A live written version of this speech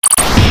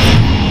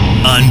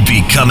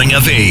Unbecoming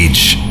of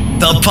Age,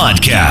 the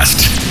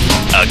podcast.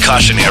 A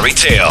cautionary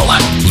tale.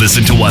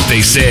 Listen to what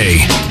they say,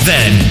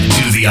 then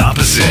do the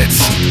opposite.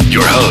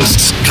 Your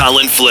hosts,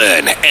 Colin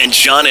Flynn and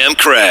John M.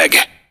 Craig.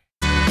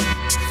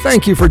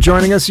 Thank you for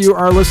joining us. You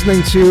are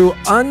listening to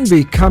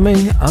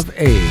Unbecoming of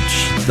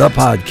Age, the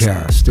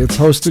podcast. It's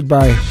hosted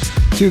by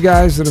two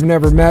guys that have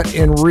never met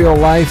in real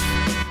life.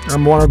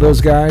 I'm one of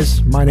those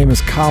guys. My name is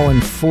Colin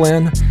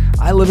Flynn.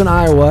 I live in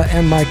Iowa,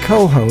 and my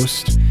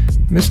co-host,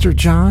 Mr.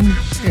 John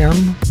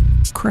M.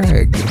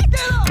 Craig.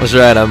 That's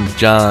right, I'm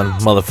John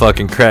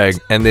motherfucking Craig,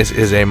 and this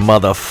is a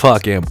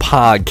motherfucking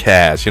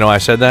podcast. You know why I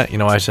said that? You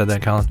know why I said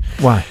that, Colin?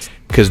 Why?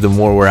 Because the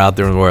more we're out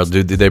there in the world,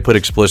 did they put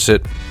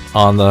explicit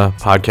on the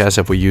podcast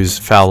if we use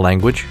foul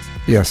language?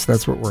 Yes,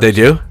 that's what works. They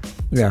do?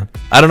 Yeah.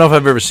 I don't know if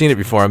I've ever seen it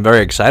before. I'm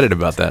very excited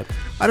about that.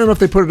 I don't know if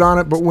they put it on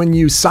it, but when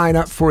you sign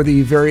up for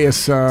the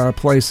various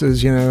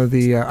places, you know,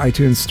 the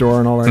iTunes store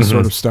and all that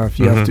sort of stuff,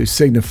 you have to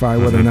signify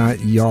whether or not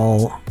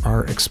y'all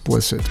are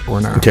explicit or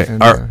not. Okay.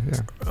 And,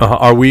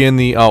 are we in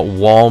the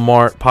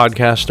Walmart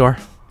podcast store?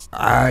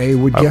 I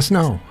would guess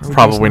no.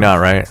 Probably not,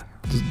 right?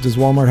 Does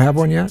Walmart have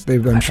one yet?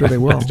 I'm sure they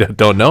will. I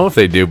don't know if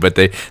they do, but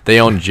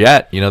they own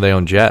Jet. You know, they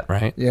own Jet,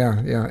 right? Yeah.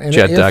 And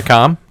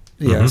Jet.com.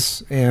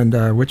 Yes,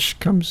 and which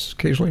comes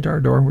occasionally to our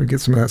door. We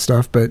get some of that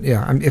stuff. But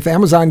yeah, if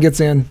Amazon gets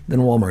in, then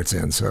Walmart's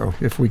in. So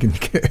if we can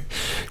get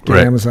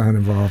right. Amazon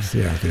involved,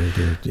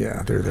 they're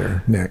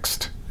there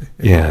next.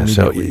 Yeah,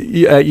 so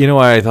you know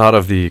why I thought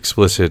of the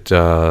explicit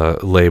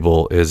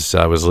label is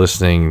I was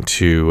listening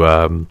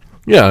to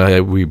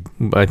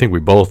I think we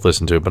both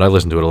listened to it, but I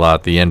listened to it a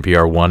lot, the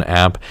NPR One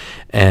app,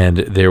 and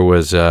there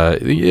was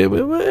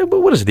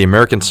what is it, the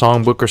American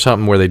Songbook or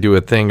something, where they do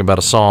a thing about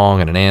a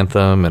song and an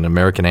anthem and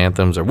American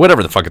anthems or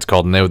whatever the fuck it's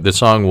called, and the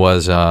song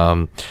was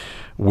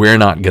 "We're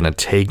Not Gonna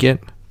Take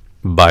It"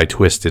 by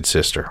Twisted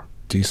Sister.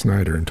 Dee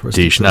Snider and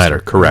Twisted Dee Snider,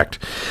 Sister. correct.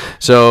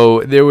 So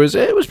it was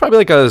probably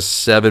like a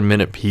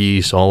 7-minute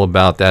piece all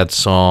about that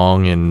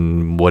song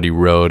and what he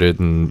wrote it,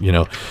 and you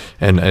know,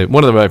 and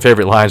one of my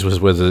favorite lines was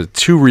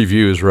two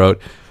reviews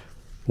wrote,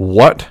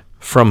 "What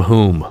from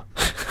whom?"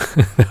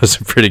 That was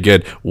pretty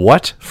good.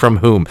 What from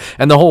whom?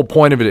 And the whole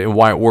point of it and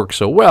why it worked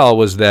so well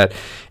was that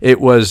it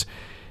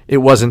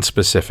wasn't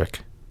specific.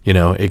 You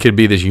know, it could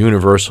be this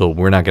universal,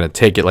 we're not going to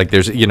take it. Like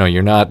there's, you know,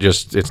 you're not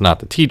just, it's not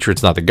the teacher,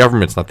 it's not the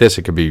government, it's not this.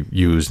 It could be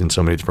used in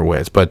so many different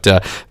ways. But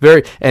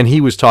and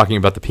he was talking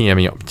about the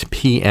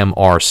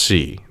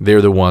PMRC.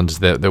 They're the ones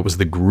that was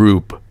the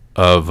group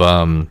of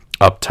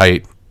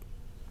uptight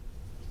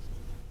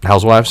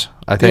housewives,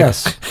 I think.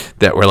 Yes.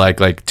 That were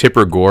like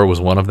Tipper Gore was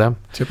one of them.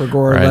 Tipper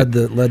Gore right?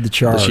 led the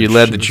charge. She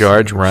led the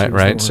charge,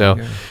 right. So,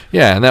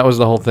 yeah, and that was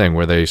the whole thing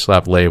where they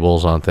slapped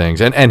labels on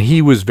things. And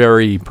he was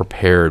very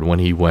prepared when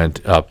he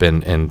went up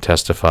and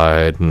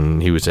testified,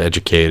 and he was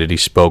educated. He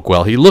spoke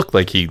well. He looked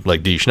like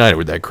Dee Snider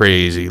with that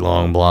crazy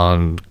long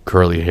blonde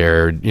curly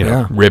hair,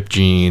 ripped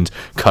jeans,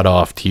 cut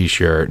off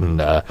T-shirt, and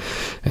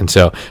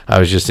so I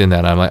was just in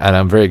that.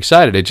 I'm very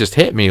excited. It just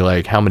hit me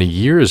like how many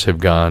years have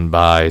gone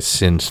by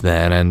since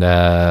then, and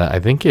I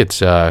think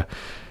it's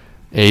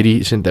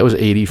 80. Since that was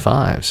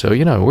 85. So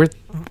we're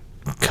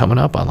coming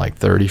up on like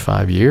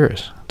 35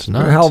 years. It's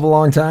nuts. A hell of a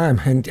long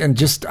time, and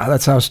just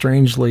that's how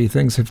strangely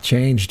things have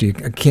changed.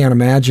 I can't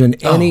imagine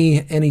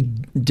any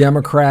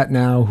Democrat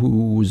now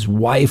whose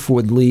wife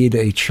would lead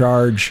a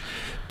charge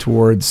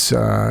towards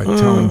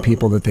telling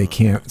people that they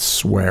can't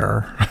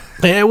swear.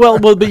 Yeah, well,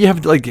 but you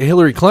have like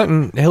Hillary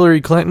Clinton. Hillary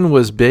Clinton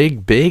was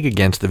big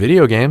against the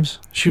video games.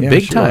 She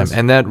big time. Was.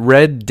 And that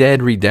Red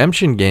Dead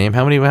Redemption game,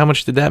 how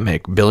much did that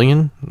make? $1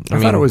 billion? I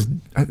thought it was.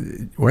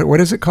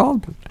 What is it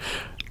called?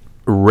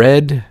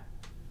 Red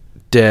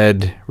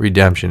Dead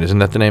Redemption. Isn't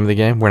that the name of the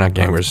game? We're not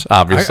gamers,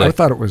 obviously. I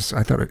thought it was.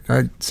 I thought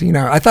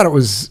it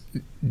was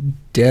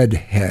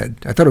Deadhead.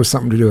 I thought it was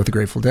something to do with the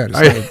Grateful Dead.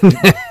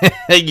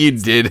 You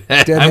did.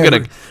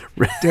 Deadhead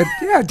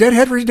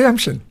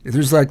Redemption.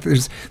 There's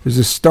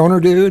a stoner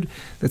dude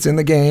that's in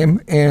the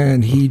game,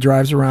 and he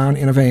drives around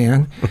in a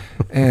van,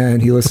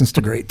 and he listens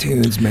to great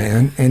tunes,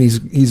 man. And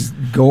he's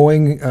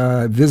going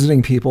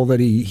visiting people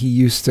that he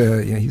used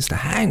to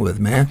hang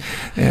with, man.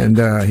 And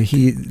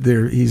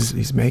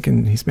he's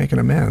making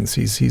amends.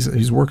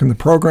 He's working the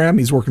program.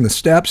 He's working the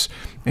steps,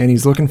 and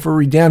he's looking for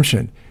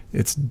redemption.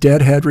 It's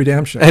Deadhead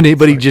Redemption.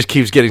 Anybody just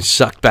keeps getting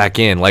sucked back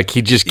in. Like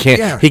he just can't.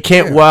 Yeah, he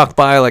can't walk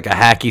by like a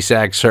hacky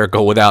sack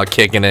circle without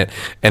kicking it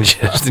and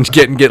just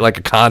get like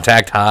a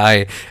contact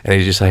high. And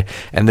he's just like,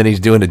 and then he's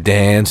doing a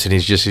dance and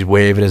he's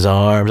waving his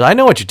arms. I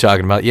know what you're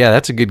talking about. Yeah,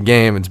 that's a good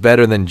game. It's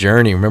better than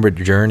Journey. Remember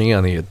Journey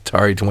on the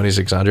Atari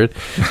 2600?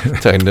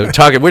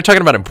 We're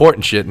talking about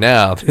important shit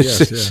now.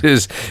 This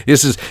is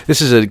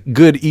a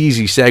good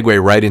easy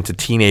segue right into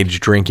teenage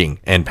drinking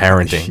and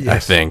parenting. Yes. I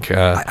think.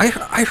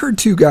 I heard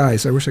two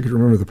guys. I wish I I could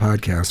remember the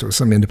podcast. It was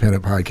some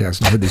independent podcast,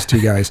 and I heard these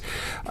two guys,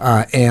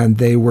 and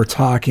they were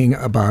talking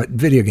about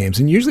video games.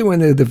 And usually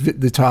when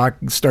the talk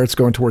starts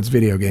going towards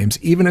video games,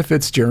 even if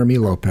it's Jeremy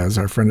Lopez,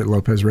 our friend at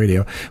Lopez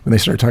Radio, when they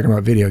start talking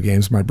about video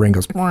games, my brain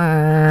goes,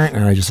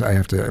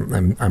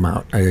 and I'm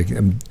out.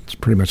 I'm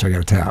pretty much, I got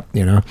to tap,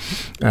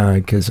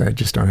 because I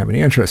just don't have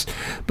any interest.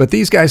 But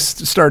these guys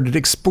started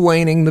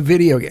explaining the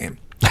video game.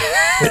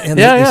 And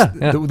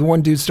the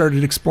one dude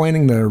started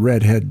explaining the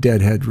redhead,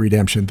 deadhead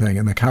redemption thing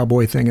and the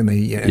cowboy thing, and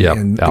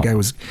the guy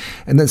was,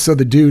 and then so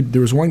the dude,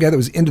 there was one guy that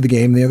was into the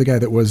game, and the other guy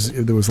that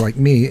was like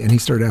me, and he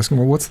started asking,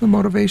 well, what's the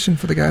motivation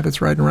for the guy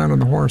that's riding around on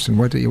the horse, and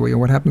what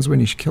happens when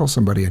you kill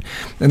somebody,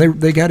 and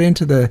they got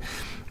into the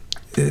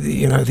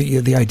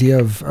idea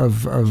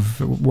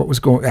of what was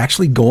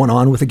going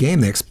on with the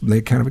game.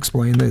 They kind of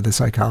explained the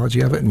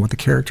psychology of it and what the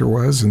character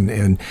was,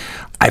 and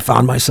I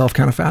found myself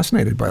kind of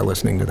fascinated by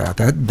listening to that.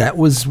 That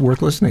was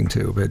worth listening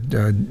to. But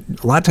a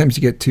lot of times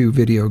you get two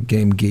video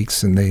game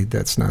geeks, and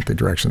that's not the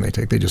direction they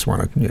take. They just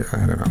want to,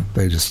 I don't know.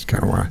 They just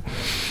kind of want to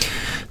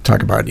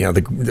talk about,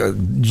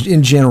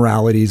 in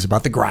generalities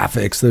about the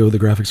graphics. The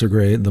graphics are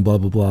great and the blah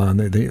blah blah, and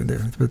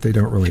but they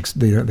don't really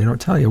they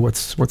don't tell you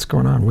what's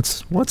going on.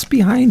 What's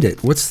behind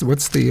it? What's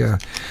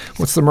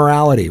the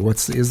morality?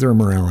 Is there a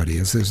morality?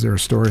 Is there a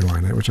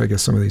storyline? Which I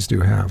guess some of these do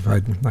have.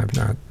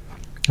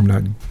 I'm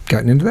not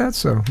gotten into that,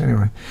 so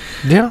anyway.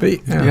 Yeah.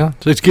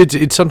 So it's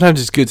good.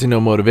 Sometimes it's good to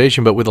know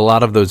motivation, but with a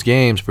lot of those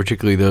games,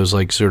 particularly those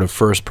like sort of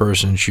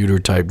first-person shooter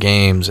type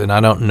games, and I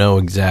don't know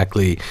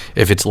exactly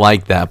if it's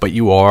like that, but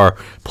you are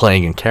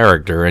playing a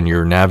character and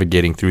you're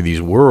navigating through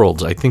these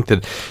worlds. I think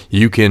that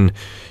you can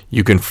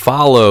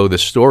follow the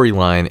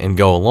storyline and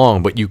go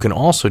along, but you can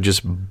also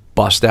just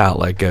bust out.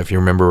 Like if you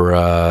remember,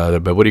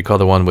 what do you call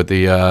the one with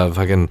the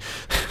fucking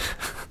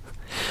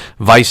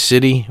Vice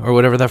City or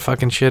whatever that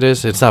fucking shit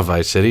is? It's not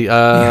Vice City.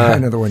 I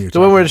know the one you're talking about. The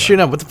one where it's shooting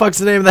up. What the fuck's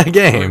the name of that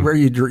game? Where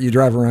you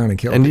drive around and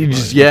kill and people. You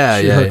just,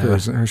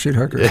 hookers, or shoot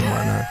hookers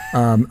and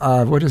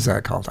whatnot. What is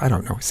that called? I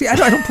don't know. See, I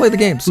don't play the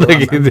game. So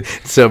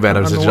it's so bad.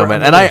 I'm such a dumb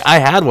man. And I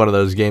had one of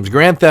those games.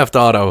 Grand Theft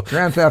Auto.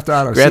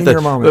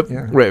 Senior moment.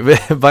 Yeah. Right.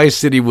 Vice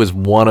City was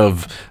one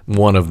of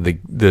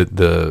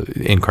the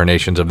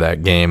incarnations of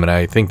that game, and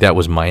I think that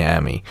was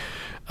Miami.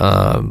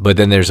 But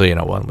then there's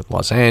one with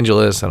Los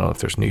Angeles. I don't know if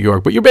there's New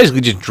York, but you're basically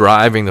just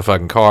driving the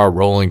fucking car,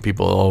 rolling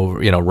people over,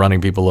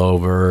 running people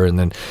over, and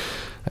then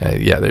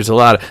there's a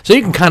lot of, so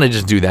you can kind of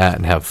just do that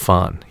and have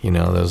fun.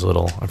 Those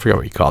little, I forget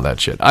what you call that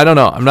shit. I don't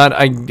know.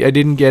 I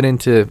didn't get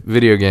into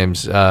video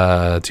games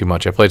too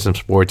much. I played some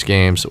sports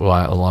games a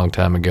long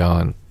time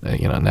ago,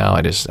 and now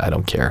I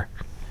don't care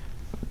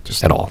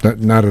just at all.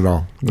 Not at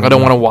all. I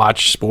don't want to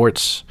watch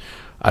sports.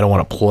 I don't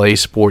want to play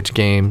sports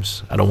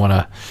games. I just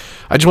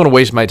want to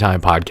waste my time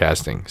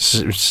podcasting,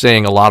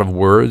 saying a lot of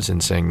words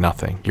and saying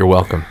nothing. You're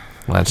welcome.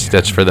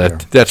 That's for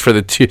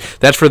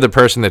the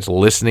person that's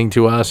listening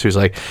to us who's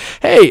like,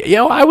 hey,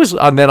 I was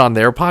on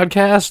their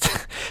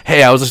podcast.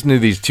 Hey, I was listening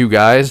to these two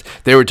guys.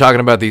 They were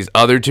talking about these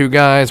other two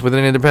guys with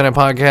an independent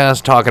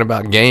podcast talking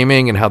about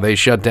gaming and how they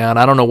shut down.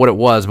 I don't know what it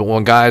was, but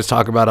when guys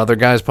talk about other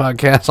guys'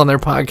 podcasts on their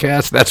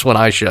podcast, that's when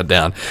I shut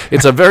down.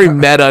 It's a very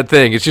meta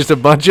thing. It's just a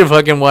bunch of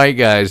fucking white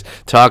guys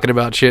talking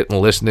about shit and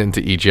listening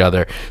to each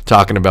other,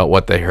 talking about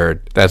what they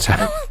heard. That's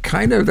how.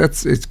 It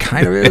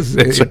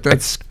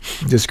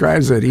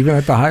describes it. Even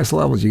at the highest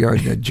levels, you got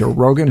Joe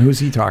Rogan. Who's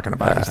he talking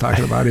about? He's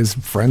talking about his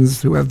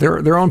friends who have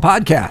their own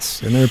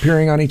podcasts, and they're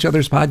appearing on each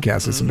other's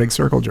podcasts. It's a big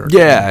circle jerk.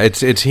 Yeah,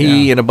 it's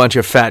he and a bunch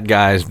of fat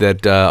guys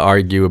that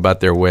argue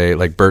about their way,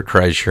 like Bert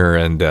Kreischer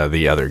and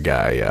the other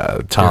guy,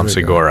 Tom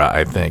Segura,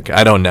 I think.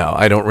 I don't know.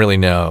 I don't really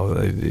know.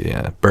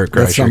 Bert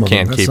Kreischer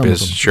can't keep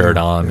his shirt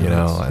on,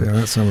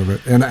 that's some of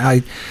it. And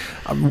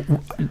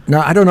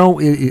now I don't know.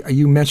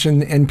 You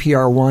mentioned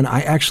NPR One.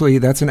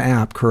 That's an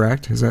app,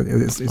 correct? Is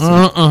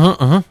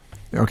that?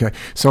 Okay,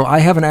 so I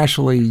haven't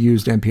actually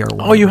used NPR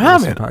One. Oh, you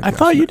haven't? I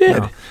thought you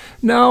did.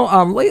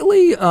 No,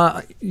 lately,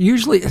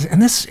 usually,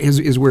 and this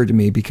is weird to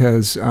me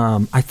because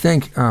I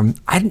think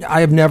I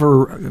have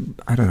never,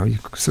 I don't know,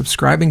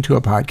 subscribing to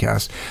a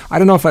podcast. I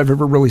don't know if I've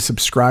ever really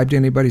subscribed to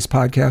anybody's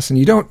podcast. And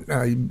you don't,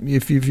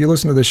 if you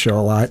listen to this show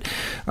a lot,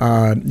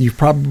 you've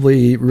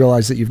probably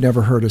realized that you've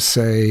never heard us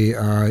say,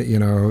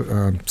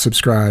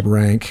 subscribe,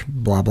 rank,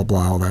 blah, blah,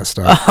 blah, all that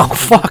stuff. Oh,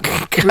 fuck.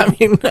 I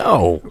mean,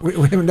 no. We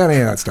haven't done any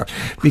of that stuff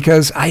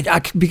because I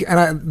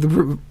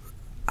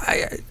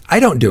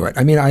don't do it.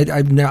 I mean,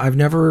 I've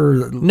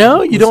never.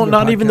 No, you don't.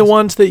 Not even the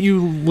ones that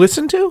you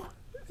listen to.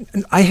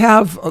 I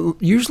have.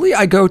 Usually,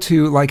 I go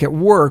to, like at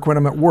work, when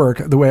I'm at work.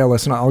 The way I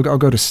listen, I'll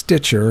go to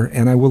Stitcher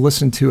and I will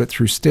listen to it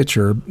through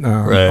Stitcher,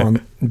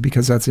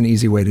 because that's an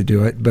easy way to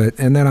do it.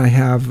 And then I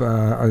have,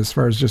 as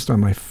far as just on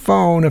my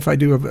phone, if I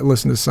do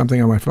listen to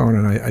something on my phone,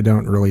 and I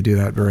don't really do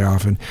that very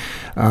often.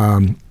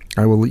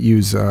 I will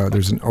use,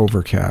 there's an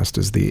Overcast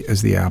as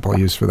the app I'll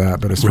use for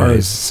that. But as far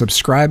as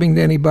subscribing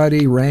to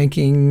anybody,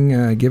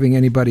 ranking, giving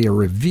anybody a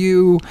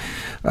review,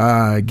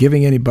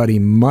 giving anybody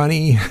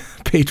money,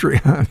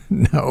 Patreon,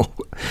 no.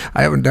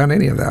 I haven't done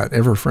any of that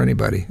ever for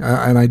anybody.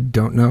 And I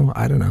don't know.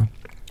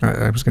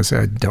 I was going to say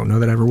I don't know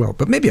that I ever will,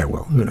 but maybe I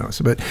will. Who knows?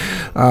 But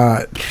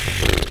I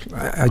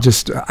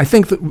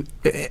think that,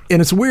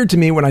 and it's weird to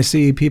me when I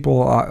see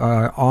people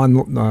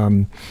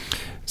on.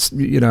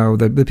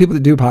 The people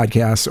that do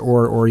podcasts,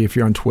 or if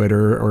you're on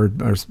Twitter or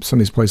some of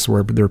these places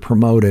where they're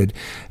promoted,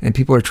 and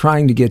people are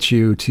trying to get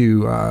you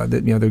to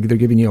they're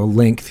giving you a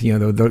link.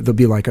 There'll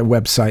be like a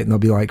website, and there'll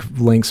be like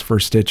links for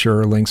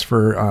Stitcher or links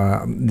for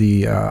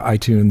the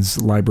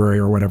iTunes library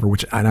or whatever.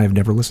 And I've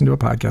never listened to a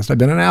podcast. I've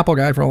been an Apple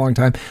guy for a long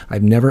time.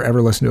 I've never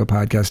ever listened to a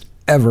podcast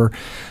ever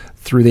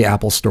through the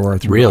Apple Store,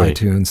 through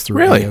iTunes, through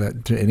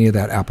any of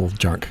that Apple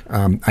junk.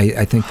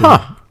 I think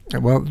that.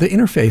 Well, the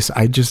interface,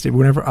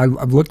 whenever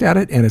I've looked at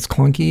it, and it's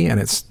clunky and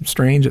it's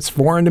strange, it's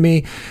foreign to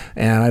me,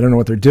 and I don't know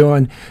what they're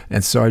doing,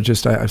 and so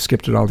I've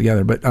skipped it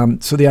altogether.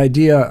 But so the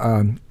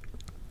idea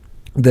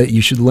that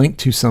you should link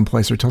to some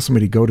place or tell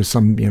somebody go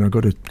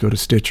to go to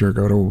Stitcher,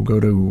 go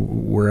to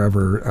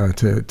wherever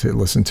to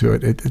listen to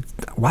it.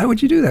 Why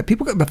would you do that?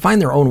 People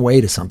find their own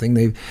way to something.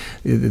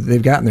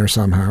 They've gotten there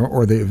somehow,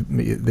 or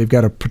they've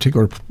got a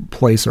particular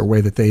place or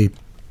way that they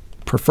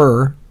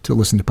prefer to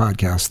listen to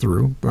podcasts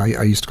through.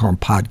 I used to call them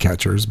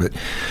podcatchers, but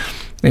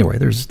anyway,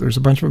 there's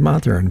a bunch of them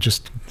out there, and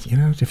just,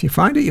 if you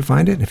find it, you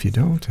find it, and if you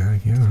don't,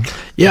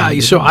 Yeah,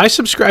 so I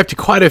subscribe to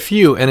quite a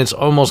few, and it's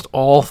almost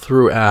all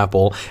through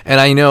Apple,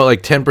 and I know,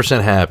 like,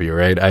 10% Happy,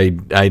 right?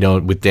 I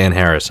don't, with Dan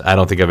Harris, I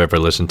don't think I've ever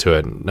listened to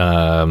it.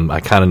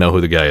 I kind of know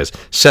who the guy is.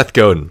 Seth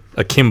Godin,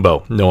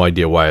 Akimbo, no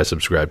idea why I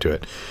subscribe to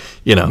it.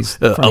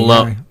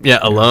 Alone. Yeah,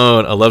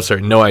 Alone. I love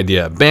certain. No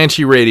idea.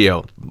 Banshee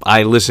Radio.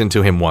 I listened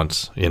to him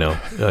once.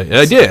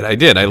 I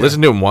did. I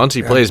listened to him once.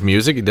 He plays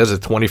music. He does a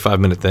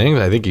 25-minute thing.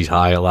 I think he's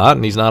high a lot,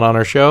 and he's not on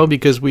our show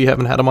because we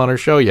haven't had him on our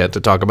show yet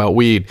to talk about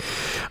weed.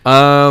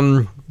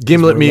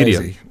 Gimlet Media.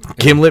 Lazy.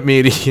 Gimlet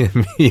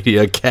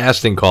Media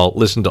Casting Call.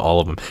 Listen to all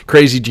of them.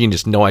 Crazy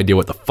Genius. No idea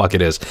what the fuck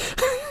it is.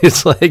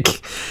 It's like,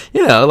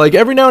 like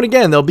every now and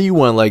again there'll be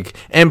one, like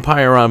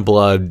Empire on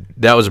Blood.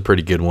 That was a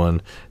pretty good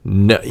one.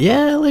 No,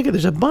 yeah,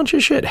 there's a bunch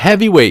of shit.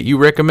 Heavyweight.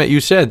 You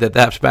said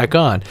that's back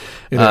on.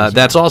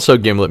 That's also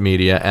Gimlet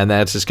Media, and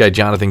that's this guy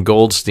Jonathan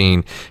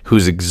Goldstein,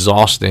 who's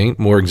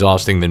more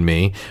exhausting than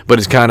me, but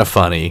it's kind of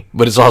funny,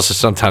 but it's also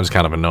sometimes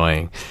kind of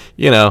annoying.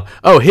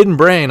 Hidden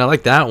Brain. I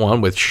like that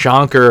one with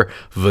Shankar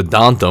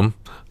Vedantam.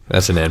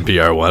 That's an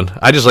NPR one.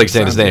 I just like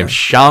saying his name.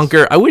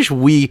 Shankar. I wish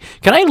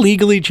can I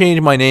legally change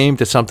my name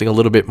to something a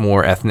little bit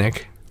more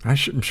ethnic? I'm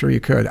sure you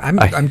could.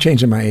 I'm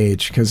changing my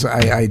age because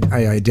I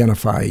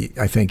identify,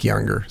 I think,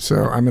 younger.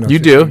 So I'm gonna. You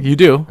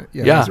do.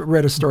 Yeah. I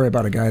read a story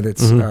about a guy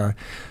that's.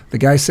 The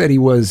guy said he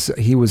was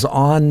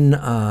on.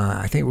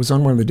 I think it was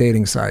on one of the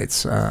dating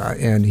sites,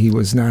 and he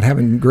was not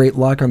having great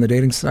luck on the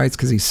dating sites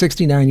because he's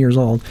 69 years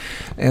old,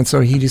 and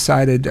so he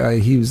decided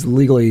he's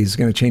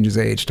going to change his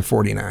age to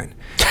 49.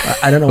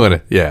 I don't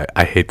know. Yeah,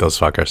 I hate those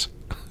fuckers.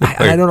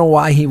 I don't know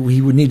why he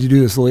would need to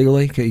do this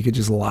legally. He could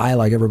just lie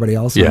like everybody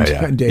else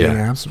on dating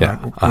apps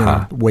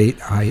about weight,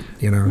 height,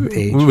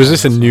 age. Was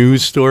this a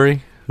news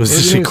story? Was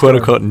this a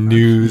quote-unquote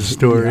news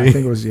story? Yeah, I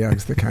think it was,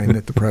 it's the kind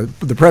that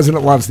the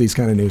president loves these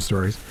kind of news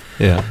stories.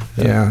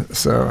 Yeah.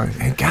 So,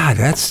 and God,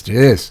 that's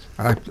just,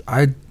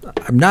 I'm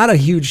not a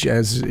huge,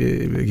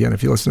 again,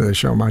 if you listen to the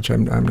show much,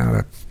 I'm not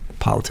a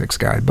politics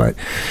guy, but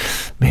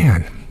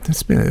man,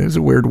 it was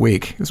a weird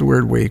week. It was a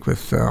weird week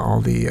with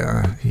all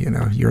the,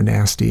 you're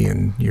nasty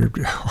and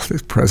all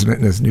the president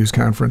and his news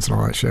conference and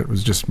all that shit. It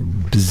was just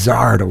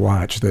bizarre to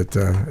watch that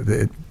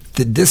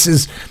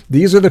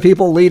these are the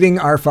people leading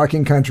our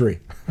fucking country.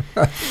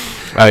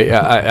 Are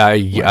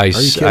you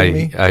kidding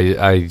me?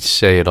 I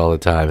say it all the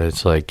time.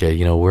 It's like,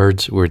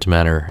 words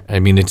matter. I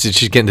mean, it's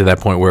just getting to that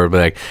point where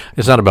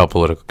it's not about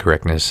political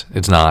correctness.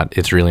 It's not.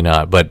 It's really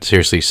not. But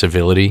seriously,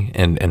 civility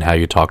and how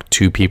you talk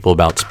to people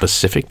about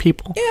specific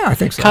people. Yeah, I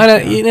think so. Kind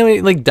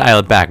of, dial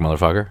it back,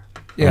 motherfucker.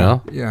 Yeah.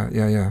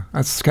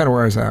 That's kind of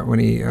where I was at when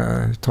he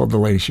told the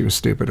lady she was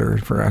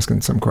stupid for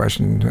asking some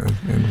question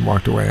and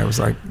walked away. I was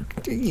like,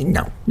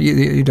 no,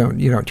 you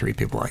don't treat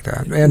people like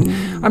that. And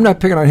I'm not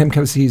picking on him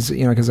because he's,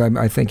 because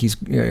I think he's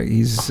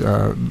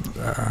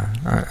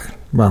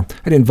well,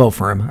 I didn't vote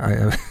for him.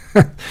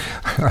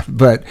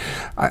 But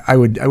I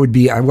would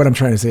be. What I'm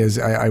trying to say is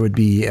I would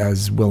be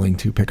as willing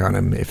to pick on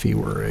him if he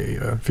were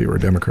a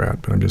Democrat.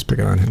 But I'm just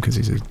picking on him because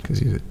he's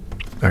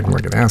acting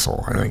like an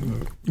asshole, I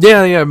think.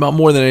 Yeah.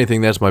 More than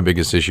anything, that's my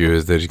biggest issue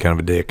is that he's kind of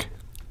a dick.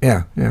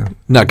 Yeah.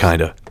 Not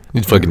kinda.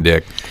 He's a fucking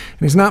dick.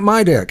 And he's not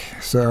my dick,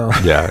 so.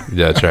 Yeah,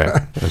 that's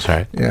right. That's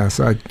right. Yeah,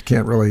 so I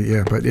can't really.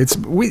 Yeah, but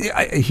we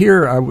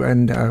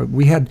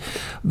had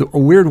a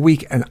weird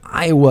week in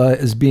Iowa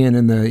as being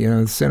in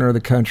the center of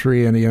the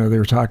country, and they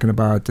were talking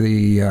about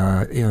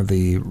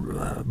the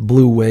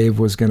blue wave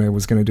was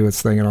gonna do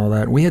its thing and all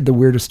that. And we had the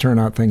weirdest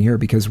turnout thing here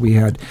because we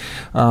had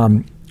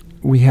a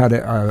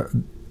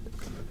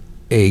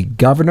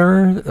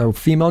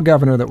female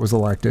governor that was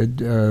elected.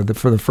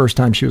 For the first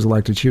time she was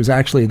elected, she was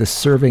actually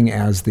serving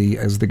as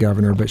the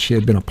governor, but she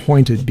had been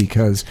appointed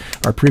because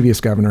our previous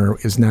governor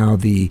is now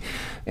the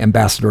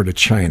ambassador to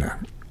China.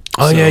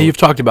 Oh, yeah, you've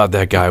talked about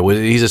that guy.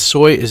 He's a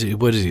soy.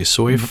 What is he? A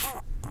soy?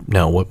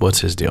 No,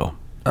 what's his deal?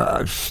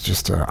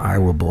 Just an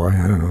Iowa boy.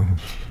 I don't know.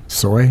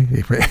 Soy?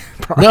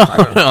 No,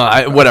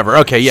 whatever.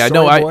 Okay, yeah, Soy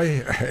no,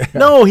 boy?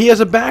 no. He has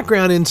a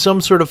background in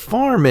some sort of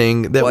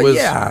farming that was.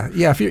 Yeah.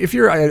 If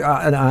you're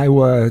an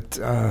Iowa,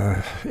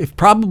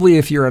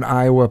 if you're an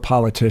Iowa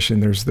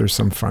politician, there's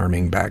some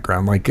farming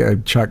background, like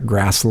Chuck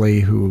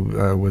Grassley, who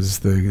was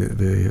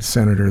the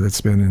senator that's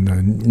been in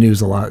the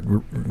news a lot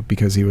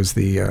because he was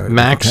the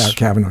Max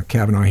Kavanaugh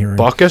hearing.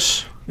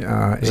 Baucus.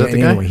 Is that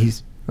the anyway, guy?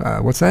 He's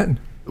what's that?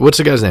 What's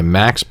the guy's name?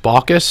 Max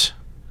Baucus.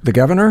 The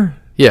governor?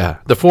 Yeah,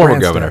 the former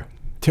Branstad. governor.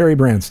 Terry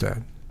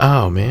Branstad.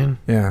 Oh man.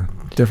 Yeah,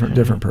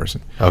 different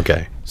person.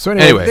 Okay. So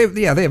anyway,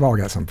 they've all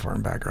got some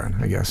farm background,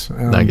 I guess.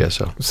 I guess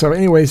so. So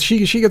anyways,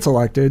 she gets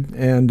elected,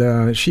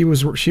 and she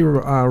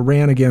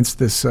ran against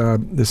this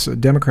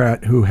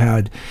Democrat who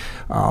had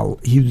I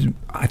don't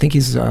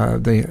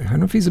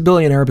know if he's a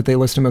billionaire, but they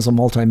list him as a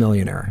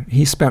multimillionaire.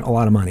 He spent a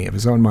lot of money of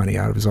his own money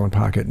out of his own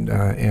pocket,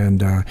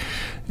 and I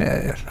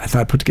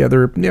thought put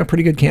together a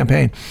pretty good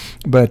campaign,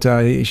 but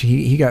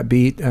he got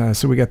beat.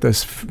 So we got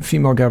this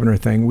female governor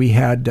thing. We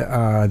had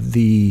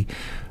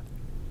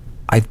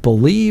I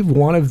believe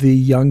one of the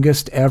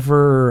youngest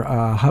ever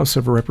House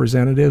of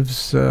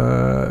Representatives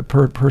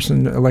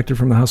person elected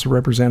from the House of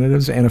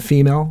Representatives, and a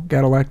female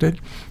got elected.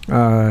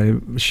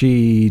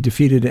 She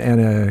defeated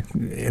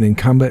an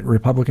incumbent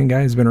Republican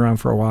guy who's been around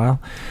for a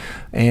while,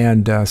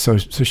 and so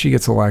she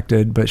gets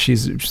elected. But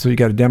so you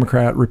got a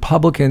Democrat.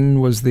 Republican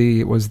was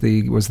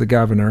the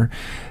governor,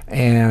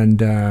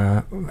 and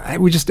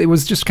it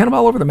was just kind of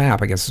all over the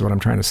map, I guess is what I'm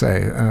trying to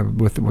say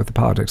with the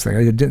politics thing.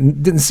 It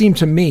didn't seem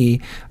to me.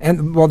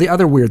 And well, the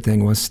other weird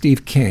thing was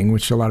Steve King,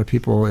 which a lot of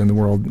people in the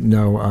world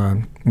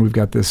know. We've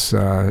got this.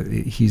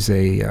 He's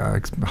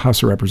a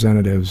House of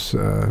Representatives.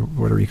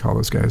 What do you call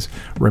those guys?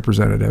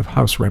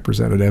 House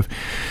representative,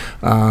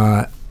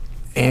 and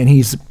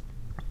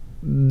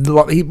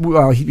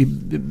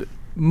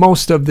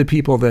most of the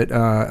people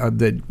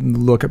that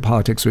look at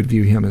politics would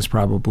view him as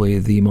probably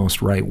the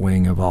most right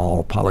wing of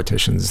all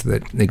politicians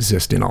that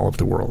exist in all of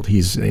the world.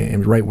 He's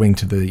right wing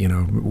to the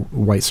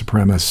white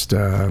supremacist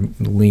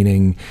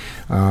leaning,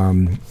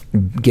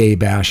 gay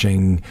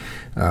bashing.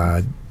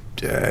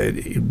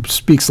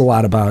 Speaks a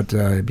lot about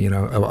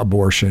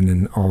abortion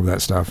and all of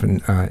that stuff.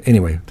 And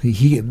anyway,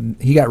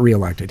 he got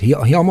reelected. He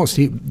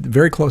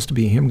very close to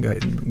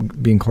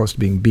being close to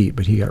being beat,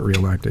 but he got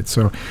reelected.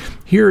 So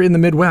here in the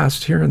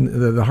Midwest, here in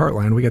the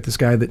heartland, we got this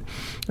guy that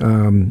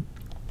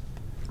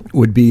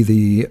would be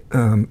the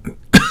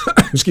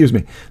excuse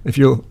me, if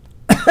you'll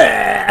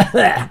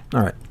all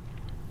right,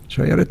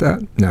 should I edit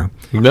that?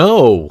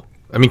 No,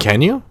 I mean,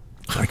 can you?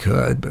 I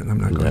could, but I'm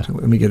not going to.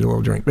 Let me get a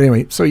little drink. But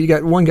anyway, so you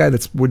got one guy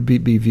that would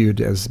be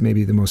viewed as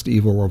maybe the most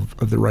evil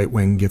of the right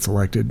wing gets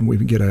elected,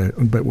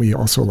 and but we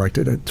also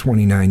elected a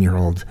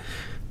 29-year-old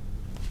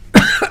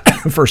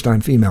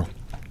first-time female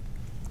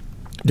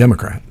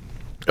Democrat.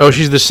 Oh,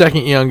 she's the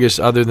second youngest,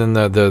 other than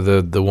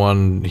the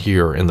one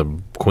here in the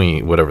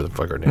Queen, whatever the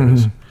fuck her name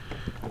is.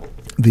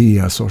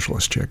 The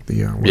socialist chick.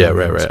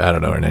 Right. I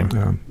don't know her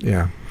name.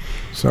 Yeah.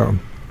 So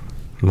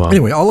well.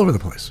 Anyway, all over the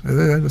place.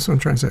 That's what I'm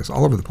trying to say. It's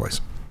all over the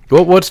place.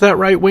 What's that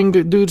right-wing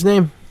dude's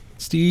name?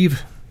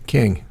 Steve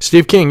King.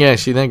 Steve King, yeah,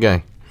 see that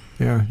guy.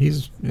 Yeah,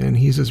 he's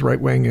as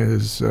right-wing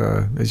as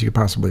you could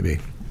possibly be.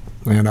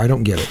 And I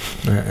don't get it.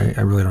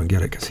 I really don't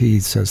get it, because he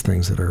says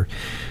things that are,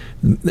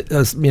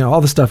 all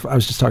the stuff I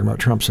was just talking about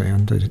Trump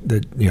saying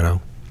that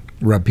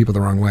rub people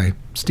the wrong way.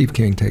 Steve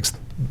King takes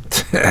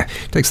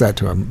that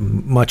to a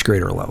much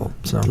greater level.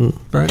 So,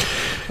 but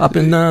up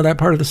in that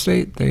part of the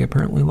state, they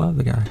apparently love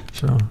the guy.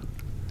 So.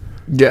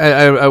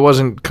 Yeah, I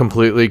wasn't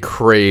completely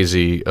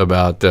crazy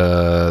about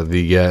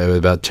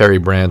about Terry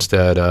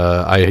Branstad.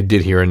 I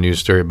did hear a news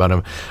story about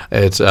him.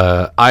 It's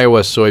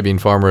Iowa soybean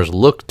farmers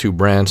look to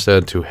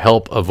Branstad to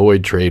help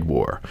avoid trade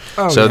war.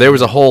 There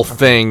was a whole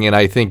thing, and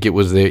I think it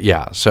was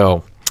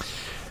So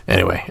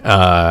anyway,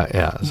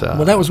 So.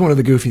 Well, that was one of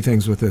the goofy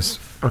things with this.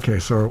 Okay,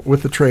 so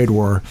with the trade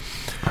war.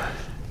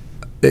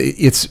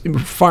 It's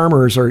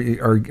farmers are they're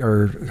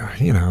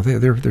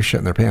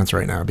shitting their pants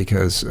right now,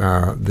 because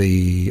all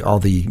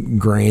the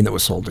grain that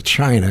was sold to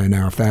China,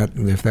 now if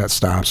that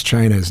stops,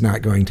 China is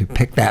not going to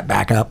pick that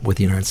back up with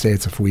the United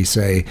States. If we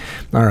say,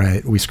 all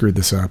right, we screwed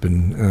this up,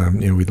 and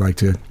we'd like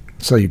to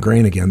sell you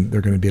grain again, they're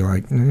going to be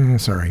like,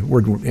 sorry,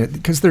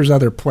 because there's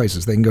other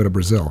places they can go to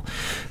Brazil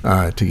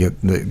to get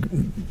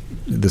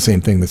the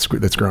same thing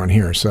that's grown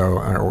here. So,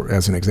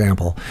 as an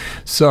example,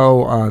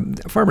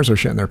 farmers are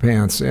shitting their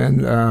pants,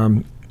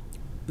 and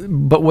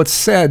but what's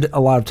said a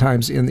lot of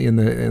times in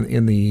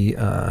the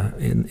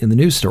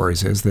news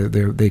stories is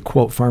that they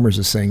quote farmers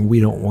as saying,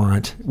 we don't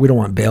want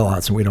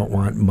bailouts, and we don't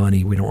want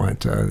money, we don't want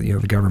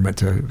the government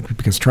to,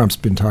 because Trump's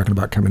been talking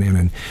about coming in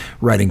and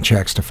writing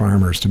checks to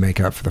farmers to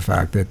make up for the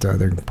fact that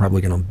they're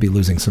probably going to be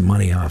losing some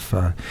money off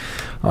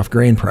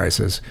grain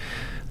prices.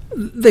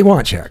 They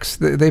want checks.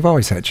 They've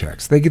always had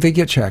checks. They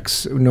get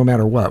checks no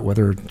matter what,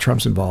 whether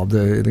Trump's involved.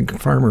 The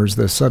farmers,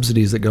 the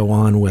subsidies that go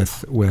on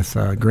with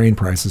grain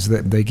prices,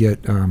 that they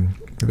get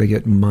They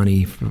get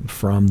money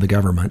from the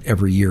government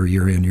every year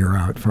in, year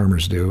out.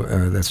 Farmers do.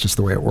 That's just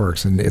the way it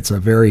works. And it's a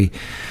very,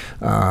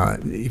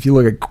 if you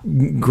look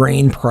at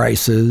grain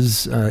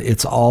prices,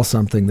 it's all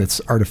something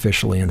that's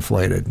artificially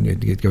inflated.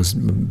 It goes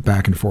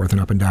back and forth and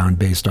up and down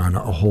based on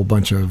a whole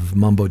bunch of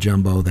mumbo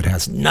jumbo that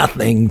has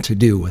nothing to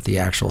do with the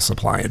actual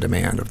supply and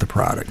demand of the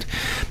product.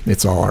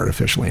 It's all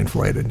artificially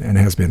inflated and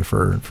has been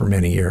for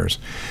many years.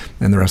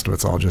 And the rest of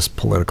it's all just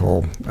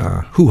political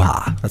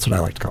hoo-ha. That's what I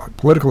like to call it,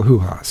 political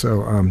hoo-ha.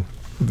 So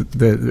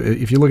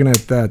if you're looking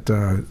at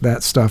that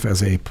stuff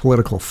as a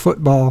political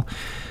football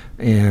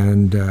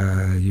and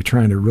you're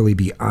trying to really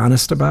be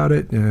honest about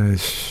it,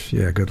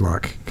 yeah, good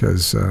luck,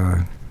 because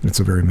it's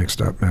a very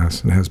mixed up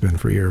mess and has been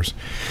for years.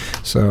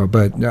 So,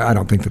 but I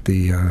don't think that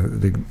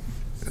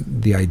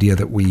the idea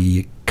that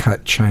we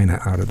cut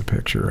China out of the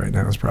picture right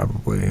now is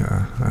probably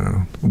I don't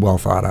know, well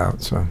thought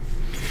out. So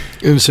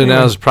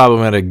now is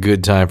probably not a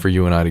good time for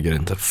you and I to get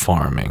into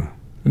farming.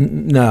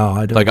 No,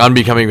 I don't. Like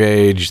Unbecoming of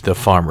Age, the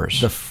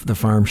farmers. The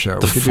farm show.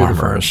 The we could farmers, do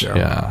the farm show.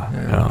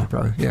 Yeah.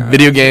 Probably, yeah.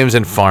 Video games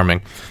and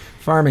farming.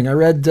 Farming. I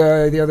read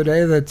the other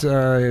day that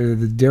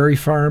the dairy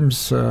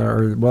farms,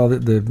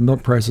 the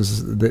milk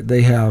prices,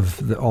 they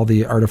have all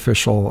the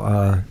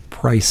artificial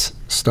price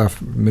stuff,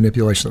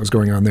 manipulation that was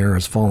going on there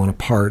has fallen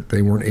apart.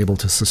 They weren't able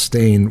to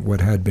sustain what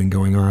had been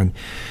going on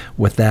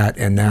with that,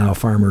 and now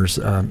farmers,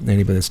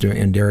 anybody that's doing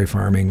in dairy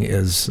farming,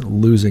 is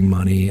losing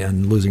money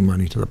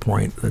to the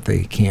point that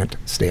they can't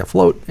stay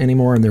afloat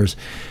anymore, and there's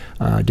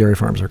dairy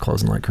farms are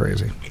closing like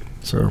crazy.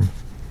 So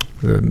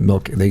the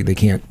milk, they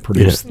can't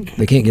produce,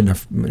 they can't get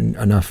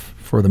enough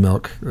for the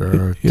milk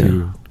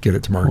to get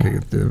it to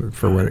market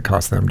for what it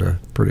costs them to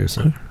produce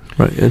it.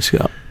 Right, it's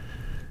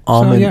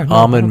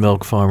almond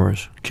milk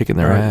farmers kicking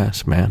their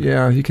ass, man.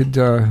 Yeah, you could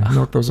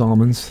milk those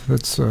almonds.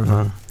 That's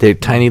they're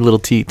tiny little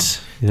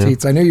teats. You know?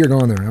 Teats. I knew you were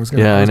going there.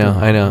 I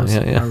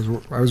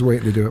know. I was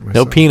waiting to do it myself.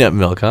 No peanut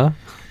milk, huh?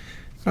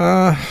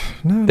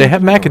 No. They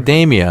have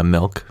macadamia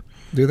milk.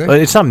 Do they? But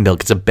it's not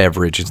milk. It's a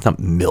beverage. It's not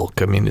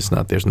milk. I mean, it's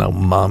not. There's no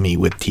mommy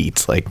with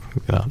teats. Like,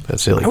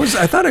 that's silly.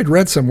 I thought I'd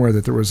read somewhere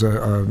that there was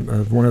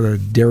one of the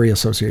dairy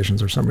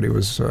associations or somebody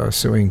was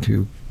suing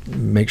to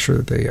make sure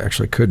that they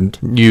actually couldn't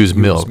use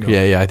milk.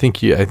 Yeah. I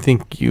think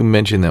you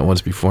mentioned that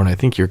once before, and I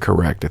think you're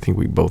correct. I think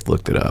we both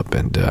looked it up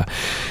and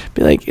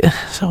be like,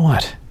 so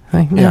what?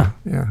 Like, yeah.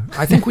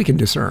 I think we can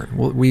discern.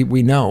 Well,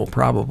 we know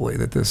probably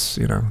that this,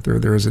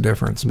 there is a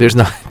difference. There's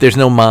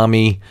no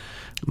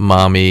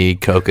mommy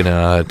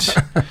coconut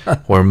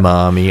or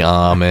mommy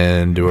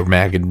almond or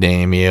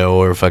macadamia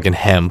or fucking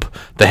hemp.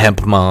 The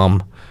hemp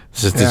mom.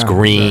 It's just this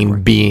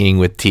green being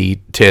with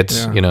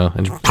tits, and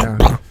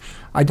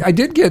I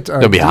did get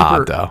it'll be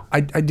hot though.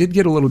 I did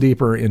get a little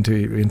deeper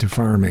into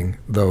farming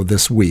though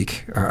this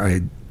week.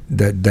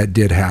 That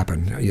did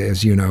happen.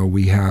 As you know,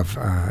 we have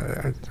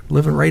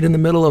living right in the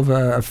middle of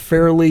the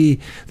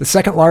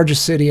second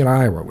largest city in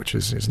Iowa, which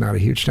is not a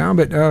huge town,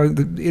 but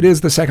it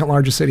is the second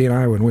largest city in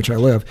Iowa in which I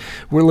live.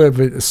 We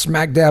live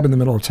smack dab in the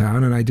middle of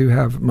town, and I do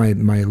have my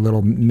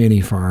little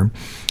mini farm.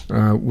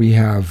 We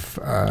have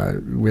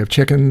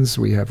chickens,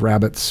 we have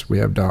rabbits, we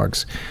have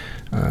dogs.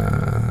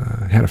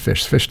 Had a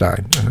fish. Fish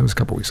died. It was a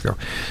couple weeks ago.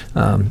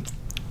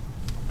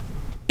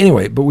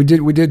 Anyway, but we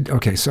did.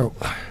 Okay, so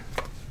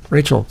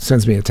Rachel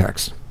sends me a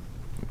text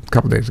a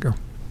couple days ago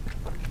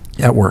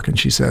at work, and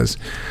she says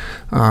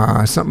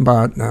something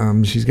about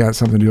she's got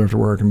something to do after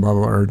work and blah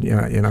blah. Or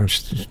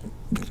she's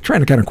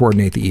trying to kind of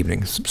coordinate the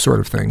evening, sort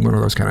of thing. One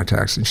of those kind of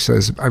texts. And she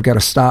says, "I've got to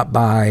stop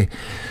by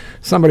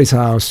somebody's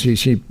house."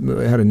 She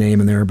had a name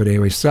in there, but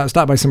anyway,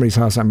 stop by somebody's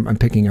house. I'm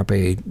picking up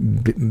a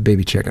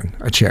baby chicken,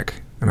 a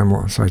chick.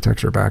 And so I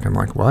text her back. I'm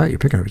like, "What? You're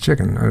picking up a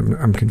chicken?"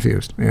 I'm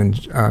confused.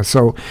 And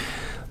so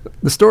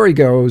the story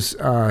goes,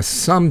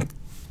 some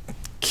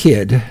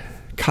kid,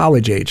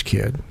 college-age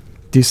kid,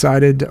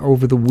 decided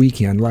over the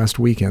last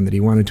weekend, that he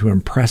wanted to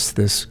impress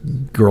this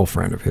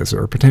girlfriend of his,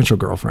 or potential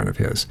girlfriend of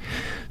his.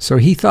 So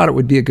he thought it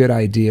would be a good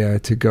idea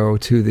to go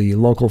to the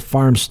local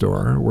farm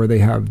store where they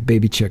have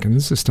baby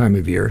chickens this time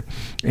of year,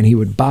 and he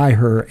would buy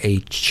her a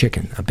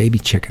baby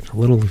chicken, a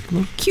little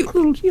cute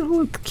little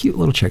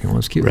chicken, one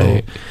of those cute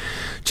little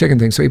chicken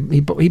things. So he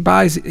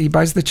buys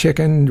the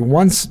chicken,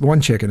 one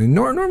chicken, and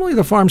normally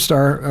the farm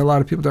store, a lot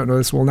of people don't know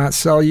this, will not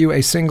sell you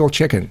a single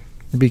chicken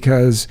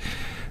because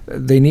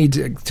they need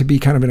to be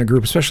kind of in a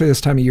group, especially this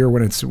time of year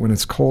when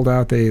it's cold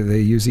out. They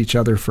use each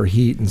other for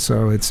heat, and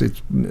so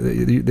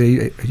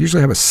they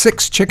usually have a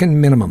 6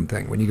 chicken minimum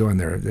thing when you go in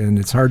there, and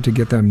it's hard to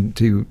get them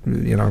to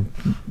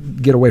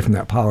get away from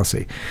that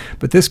policy.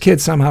 But this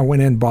kid somehow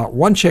went in, bought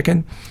 1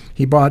 chicken.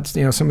 He bought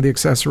some of the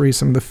accessories,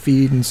 some of the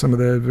feed, and some of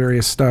the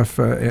various stuff,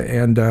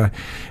 and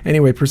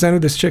anyway,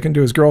 presented this chicken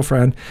to his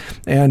girlfriend,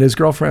 and his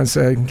girlfriend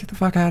said, "Get the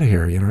fuck out of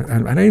here!"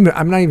 I'm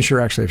not even sure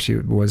actually if she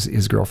was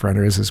his girlfriend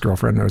or is his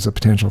girlfriend, or was a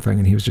potential thing,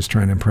 and he was just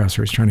trying to impress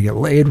her. He's trying to get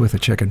laid with a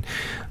chicken,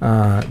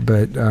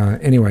 but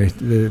anyway,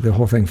 the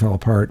whole thing fell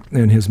apart,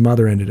 and his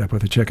mother ended up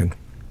with a chicken.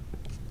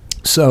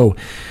 So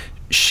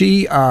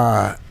she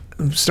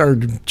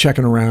started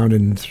checking around,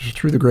 and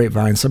through the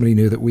grapevine, somebody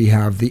knew that we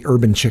have the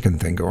urban chicken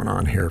thing going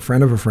on here. A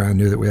friend of a friend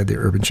knew that we had the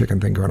urban chicken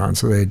thing going on,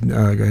 so they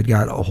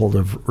got a hold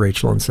of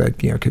Rachel and said,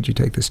 could you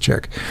take this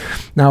chick?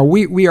 Now,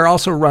 we are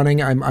also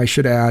running, I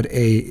should add,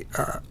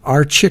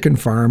 our chicken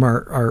farm,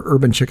 our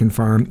urban chicken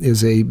farm,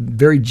 is a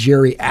very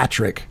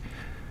geriatric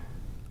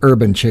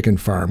urban chicken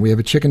farm. We have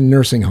a chicken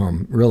nursing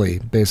home, really,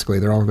 basically.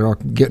 They're all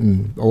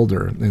getting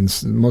older,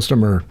 and most of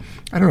them are,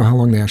 I don't know how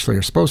long they actually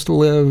are supposed to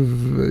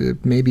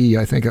live. Maybe,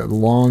 I think a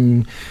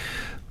long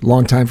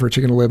time for a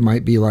chicken to live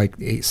might be like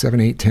 7,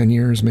 8, 10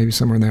 years, maybe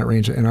somewhere in that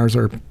range. And ours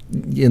are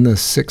in the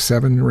 6,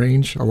 7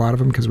 range, a lot of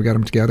them, because we got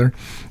them together.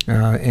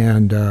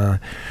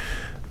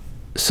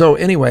 So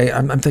anyway,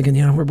 I'm thinking,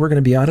 we're going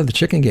to be out of the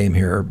chicken game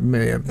here,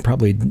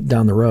 probably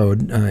down the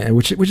road,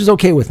 which is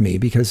okay with me,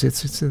 because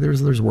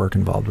there's work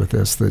involved with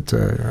this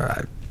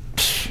that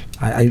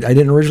I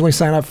didn't originally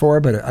sign up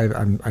for, but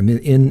I'm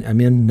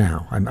in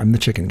now. I'm the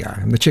chicken guy.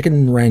 I'm the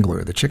chicken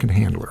wrangler, the chicken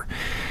handler,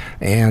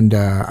 and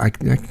I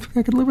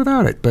could live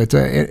without it. But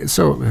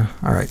all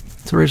right.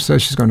 So Rachel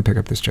says she's going to pick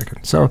up this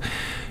chicken. So.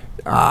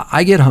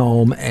 I get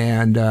home,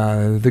 and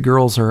the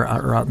girls are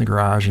out in the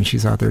garage, and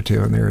she's out there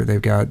too. And they've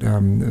got.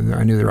 I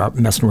knew they were out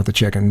messing with the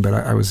chicken, but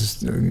I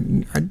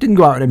didn't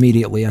go out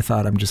immediately. I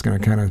thought I'm just going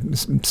to kind of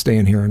stay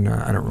in here, and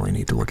I don't really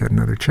need to look at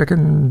another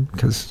chicken,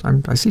 because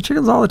I see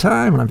chickens all the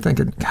time, and I'm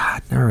thinking,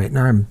 God, all right,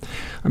 now I'm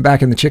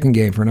back in the chicken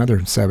game for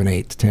another 7,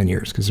 8, 10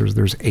 years, because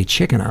there's a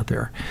chicken out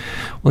there.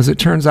 Well, as it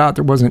turns out,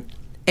 there wasn't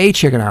a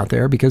chicken out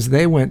there, because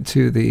they went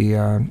to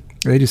the.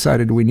 They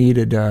decided we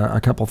needed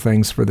a couple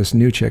things for this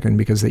new chicken,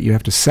 because that you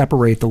have to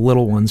separate the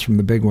little ones from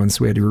the big ones.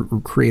 So we had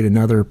to create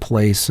another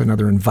place,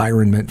 another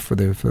environment for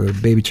the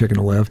baby chicken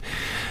to live.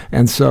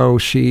 And so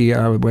she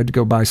had to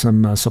go buy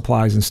some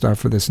supplies and stuff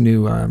for this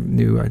new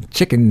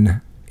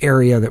chicken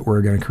area that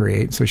we're going to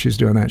create. So she's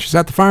doing that. She's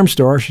at the farm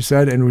store, she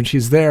said, and when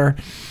she's there,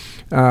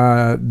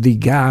 the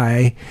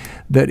guy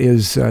that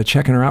is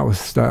checking her out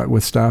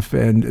with stuff,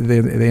 and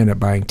they end up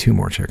buying 2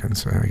 more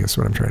chickens. I guess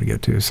what I'm trying to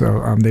get to.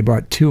 So they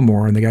bought 2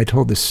 more, and the guy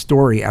told this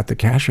story at the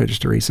cash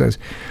register. He says,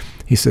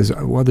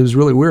 well, it was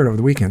really weird over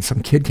the weekend.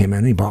 Some kid came in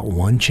and he bought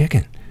 1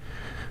 chicken,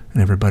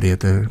 and everybody at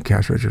the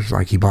cash register was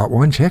like, he bought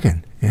 1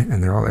 chicken,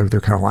 and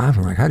they're kind of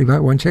laughing like, how do you buy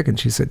 1 chicken?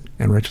 She said,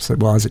 and Rachel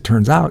said, well, as it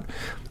turns out,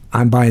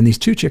 I'm buying these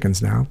 2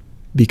 chickens now,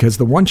 because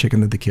the 1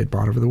 chicken that the kid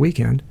bought over the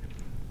weekend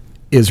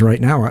is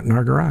right now out in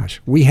our garage.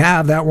 We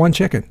have that 1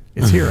 chicken.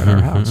 It's here at our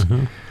house.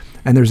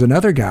 And there's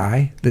another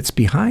guy that's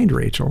behind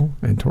Rachel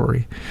and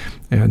Tori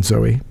and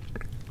Zoe,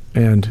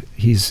 and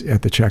he's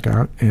at the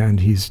checkout,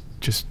 and he's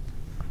just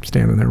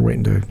standing there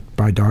waiting to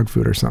buy dog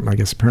food or something. I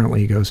guess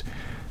apparently he goes,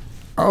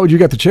 oh, you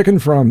got the chicken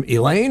from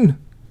Elaine?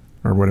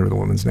 Or whatever the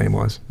woman's name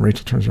was.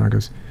 Rachel turns around and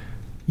goes,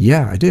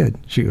 yeah, I did.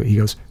 He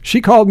goes, she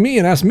called me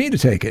and asked me to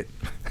take it.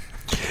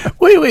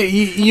 Wait,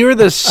 you're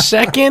the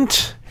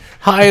second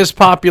highest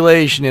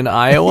population in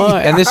Iowa,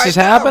 and this is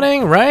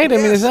happening, right? Yes,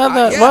 I mean, is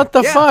that the what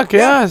the fuck?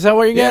 Yeah, is that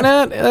what you're getting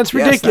at? That's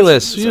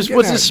ridiculous.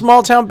 What's this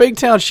small town, big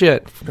town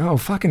shit? Oh,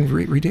 fucking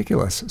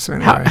ridiculous. So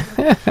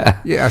anyway,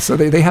 yeah. So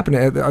they happen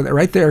to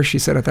right there. She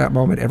said at that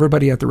moment,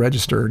 everybody at the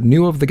register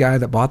knew of the guy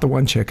that bought the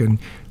 1 chicken.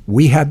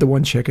 We had the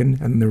 1 chicken,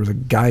 and there was a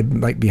guy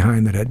like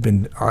behind that had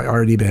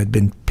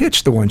been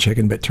pitched the 1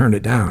 chicken, but turned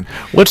it down.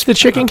 What's the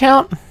chicken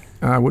count?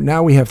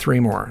 Now we have 3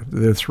 more.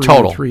 The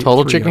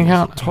Total chicken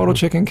count? Total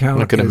chicken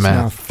count is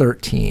now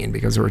 13,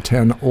 because there were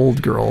 10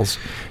 old girls,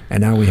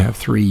 and now we have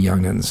 3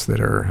 youngins that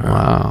are...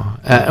 wow.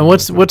 And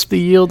what's the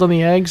yield on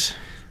the eggs?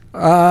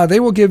 They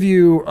will give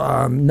you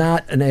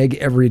not an egg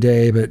every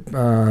day, but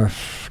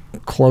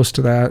close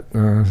to that.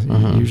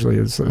 Usually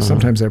it's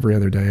sometimes every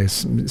other day.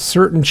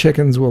 Certain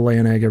chickens will lay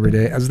an egg every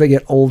day. As they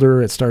get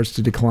older, it starts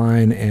to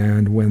decline,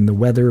 and when the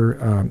weather,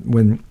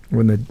 when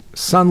the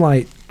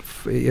sunlight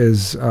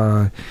is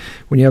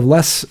when you have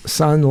less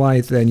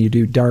sunlight than you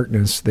do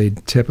darkness, they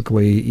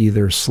typically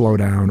either slow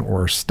down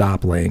or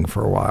stop laying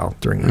for a while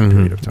during that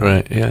period of time.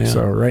 Right. Yeah.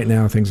 So right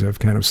now things have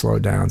kind of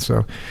slowed down.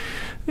 So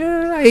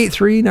yeah, I ate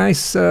 3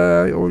 nice,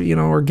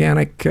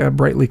 organic,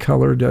 brightly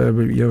colored,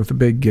 with a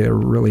big,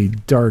 really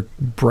dark,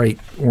 bright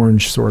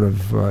orange sort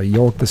of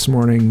yolk this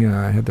morning.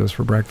 I had those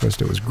for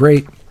breakfast. It was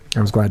great.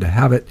 I was glad to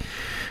have it.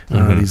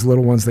 These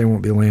little ones, they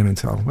won't be laying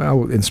until,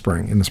 in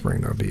spring. In the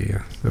spring, they'll be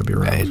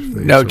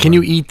around. Now, can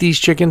you eat these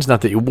chickens? Not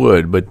that you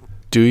would, but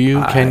do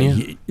you? Can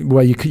you?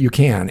 Well, you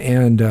can.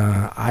 And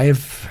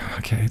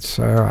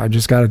so I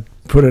just got to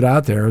put it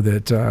out there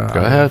that Go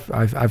ahead.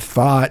 I've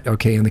thought,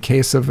 in the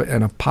case of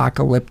an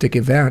apocalyptic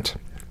event,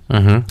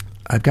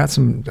 I've got,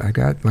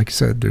 like you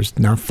said, there's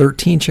now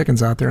 13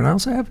 chickens out there, and I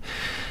also have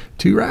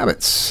 2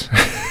 rabbits.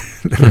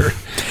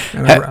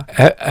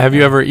 Have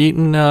you ever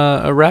eaten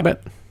a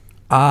rabbit?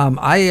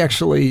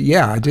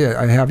 I did.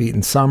 I have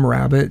eaten some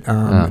rabbit.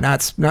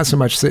 Not so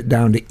much sit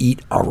down to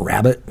eat a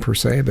rabbit per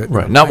se, but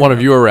right. Not one of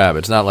your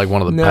rabbits. Not like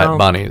one of the pet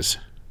bunnies.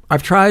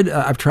 I've tried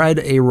and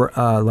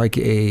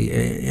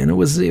it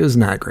was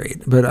not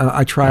great, but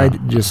I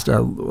tried just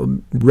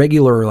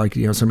regular, like,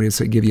 somebody would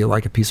say, give you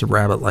like a piece of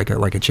rabbit, like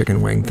a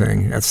chicken wing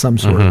thing at some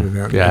sort of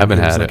event. Yeah, I haven't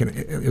had it.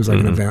 It was like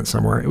an event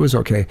somewhere. It was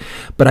okay,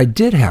 but I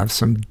did have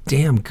some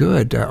damn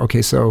good.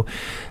 So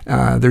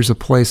there's a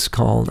place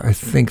called, I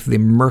think the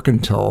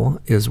Mercantile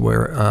is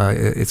where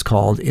it's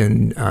called,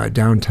 in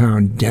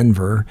downtown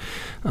Denver,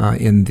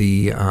 in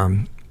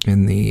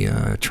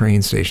the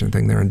train station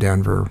thing there in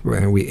Denver,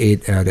 and we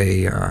ate at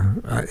a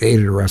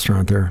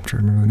restaurant there. I'm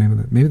trying to remember the name of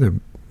it.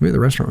 Maybe the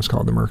restaurant was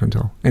called the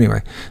Mercantile.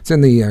 Anyway, it's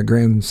in the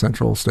Grand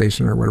Central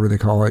Station or whatever they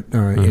call it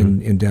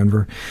in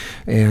Denver,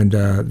 and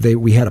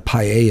we had a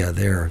paella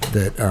there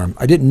that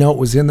I didn't know it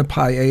was in the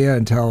paella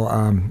until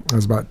I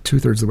was about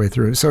 2/3 of the way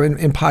through. So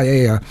in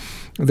paella,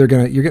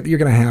 you're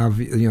gonna have,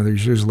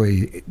 there's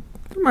usually,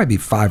 there might be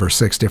 5 or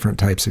 6 different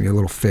types of, a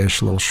little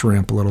fish, a little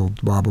shrimp, a little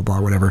blah blah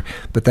blah, whatever.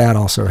 But that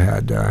also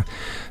had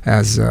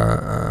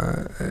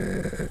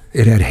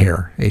it had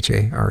hare,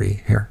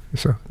 H-A-R-E, hare.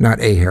 So not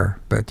a hare,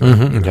 but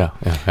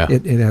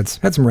it had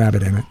some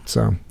rabbit in it.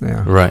 So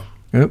yeah. Right.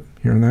 Yep.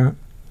 Hearing that?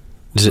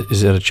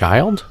 Is it a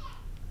child?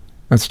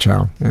 That's a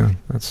child. Yeah,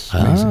 that's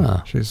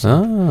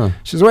amazing.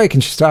 She's awake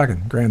and she's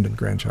talking.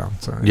 Grandchild.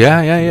 So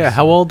Yeah.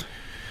 How old?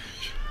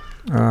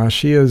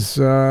 She is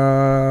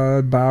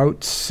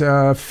about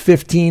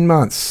 15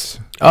 months.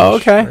 Oh,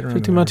 okay. Right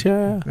 15 months,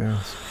 yeah.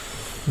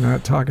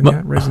 Not talking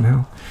yet, raising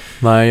hell.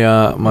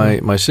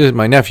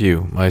 My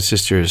nephew, my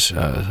sister's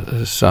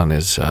son,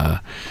 is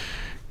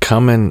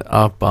coming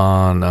up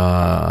on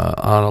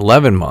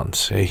 11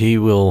 months. He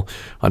will,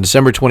 on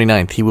December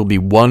 29th, he will be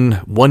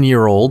one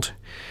year old.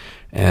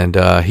 And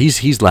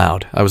he's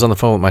loud. I was on the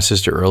phone with my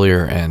sister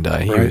earlier, and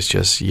he was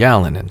just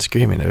yelling and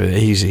screaming.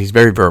 He's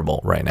very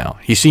verbal right now.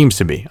 He seems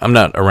to be. I'm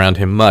not around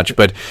him much,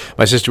 but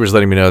my sister was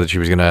letting me know that she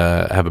was going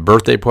to have a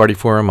birthday party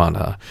for him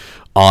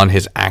on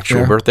his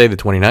actual birthday, the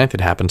 29th. It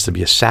happens to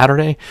be a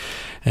Saturday.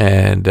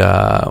 And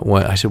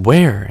when I said,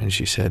 where? And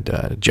she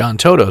said, John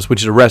Toto's,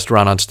 which is a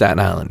restaurant on Staten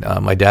Island.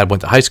 My dad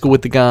went to high school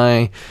with the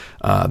guy.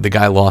 The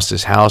guy lost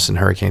his house in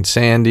Hurricane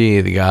Sandy.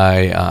 The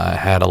guy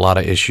had a lot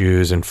of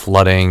issues and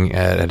flooding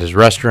at his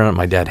restaurant.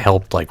 My dad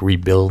helped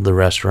rebuild the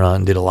restaurant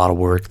and did a lot of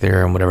work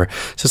there and whatever.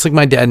 So it's like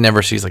my dad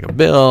never sees a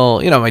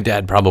bill. My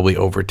dad probably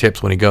over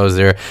tips when he goes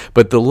there.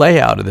 But the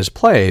layout of this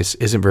place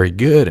isn't very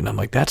good. And I'm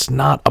like, that's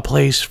not a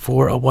place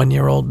for a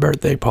 1-year-old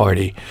birthday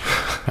party.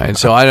 Right?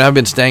 So I've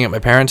been staying at my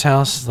parents'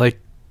 house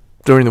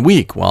during the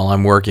week while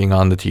I'm working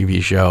on the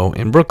TV show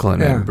in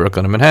Brooklyn and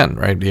Manhattan,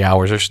 right? The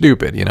hours are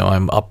stupid.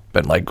 I'm up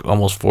at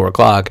almost 4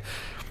 o'clock,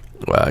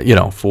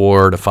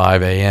 4 to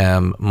 5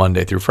 a.m.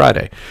 Monday through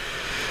Friday.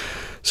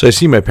 So I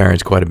see my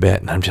parents quite a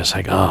bit, and I'm just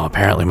like, oh,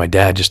 apparently my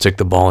dad just took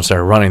the ball and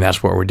started running.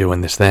 That's where we're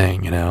doing this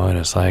thing, and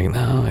it's like,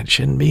 no, it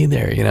shouldn't be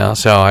there,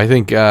 So I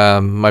think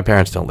my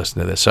parents don't listen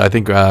to this. So I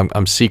think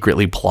I'm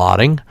secretly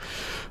plotting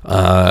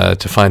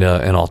to find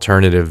an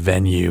alternative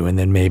venue, and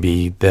then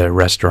maybe the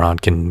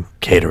restaurant can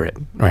cater it,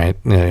 right?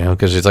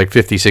 Because it's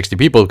 50, 60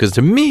 people. Because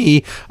to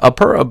me, a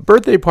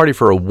birthday party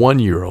for a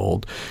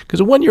 1-year-old, because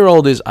a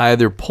 1-year-old is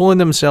either pulling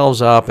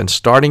themselves up and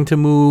starting to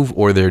move,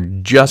 or they're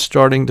just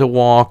starting to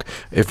walk.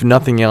 If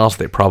nothing else,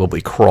 they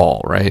probably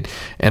crawl, right?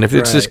 And if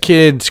it's this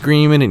kid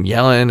screaming and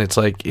yelling, it's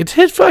it's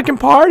his fucking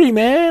party,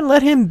 man.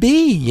 Let him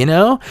be, you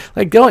don't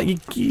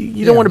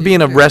want to be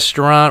in a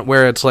restaurant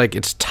where it's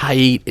it's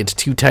tight, it's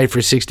too tight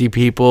for 60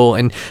 people,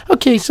 and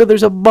okay, so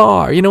there's a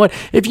bar. You know what?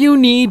 If you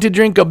need to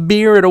drink a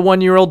beer at a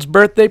 1-year-old's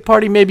birthday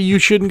party, maybe you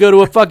shouldn't go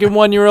to a fucking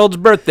 1-year-old's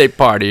birthday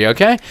party,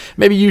 okay?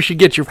 Maybe you should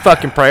get your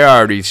fucking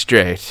priorities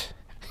straight.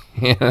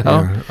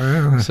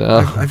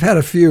 So I've had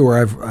a few where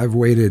I've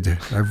waited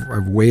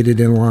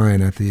in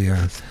line at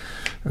the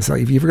so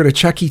if you ever go to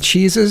Chuck E.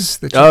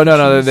 Cheese's?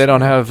 No, they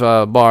don't have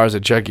bars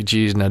at Chuck E.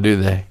 Cheese now, do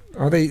they?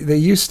 Oh, they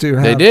used to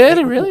have. They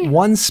did? Really?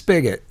 One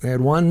spigot. They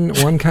had one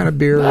kind of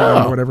beer,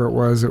 whatever it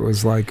was. It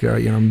was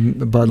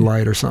Bud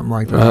Light or something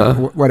like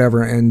that,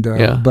 whatever. And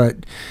but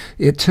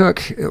it took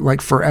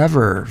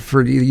forever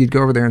for you'd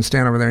go over there and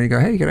stand over there and you go,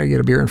 hey, can I get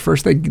a beer? And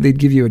first they'd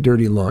give you a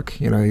dirty look,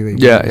 Stink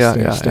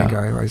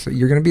eye. I said,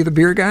 you're going to be the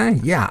beer guy?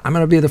 Yeah, I'm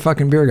going to be the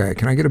fucking beer guy.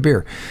 Can I get a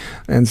beer?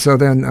 And so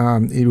then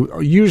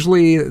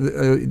usually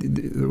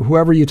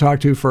whoever you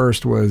talked to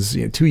first was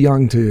too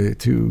young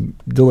to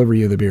deliver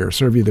you the beer,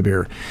 serve you the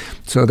beer.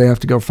 So they have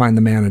to go find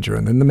the manager,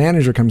 and then the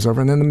manager comes over,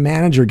 and then the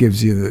manager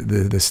gives you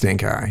the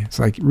stink eye. It's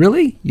like,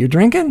 really? You're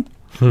drinking?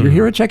 You're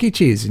here at Chuck E.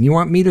 Cheese, and you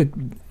want me to?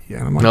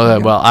 Yeah, I'm like, no,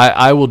 well,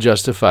 I will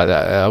justify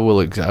that. I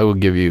will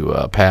give you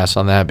a pass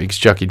on that, because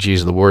Chuck E. Cheese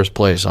is the worst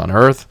place on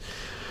earth.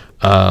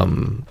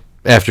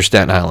 After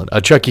Staten Island, a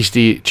Chuck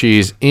E.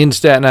 Cheese in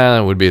Staten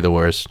Island would be the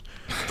worst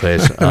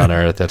place on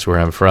earth. That's where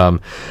I'm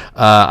from.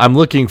 I'm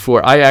looking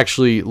for. I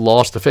actually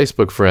lost a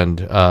Facebook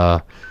friend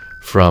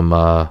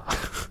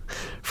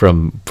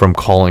from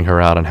calling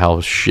her out on how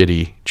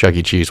shitty Chuck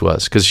E. Cheese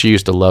was, because she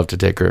used to love to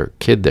take her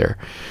kid there.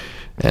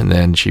 And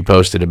then she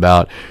posted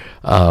about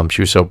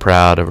She was so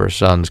proud of her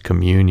son's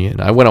communion.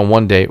 I went on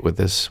one date with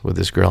this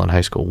girl in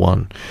high school,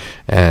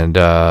 and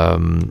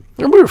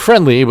we were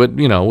friendly, but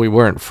we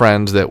weren't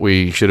friends that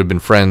we should have been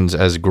friends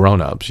as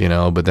grown-ups,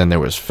 But then there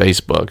was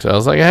Facebook, so I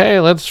was like,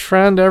 hey, let's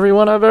friend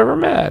everyone I've ever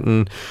met,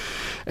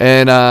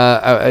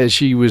 and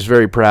she was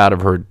very proud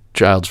of her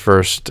child's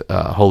first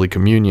Holy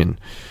Communion,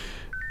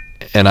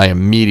 and I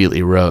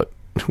immediately wrote,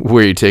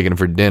 where are you taking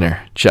for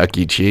dinner? Chuck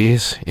E.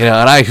 Cheese? And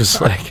I was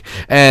like,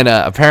 and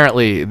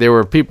apparently there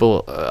were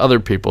other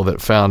people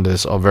that found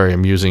this all very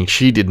amusing.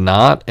 She did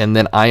not, and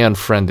then I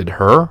unfriended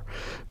her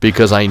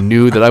because I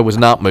knew that I was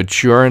not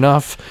mature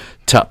enough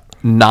to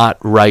not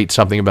write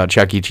something about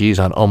Chuck E. Cheese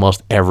on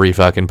almost every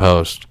fucking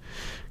post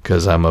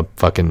because I'm a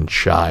fucking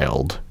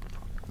child.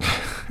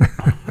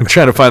 I'm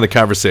trying to find the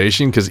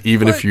conversation because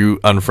even if you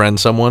unfriend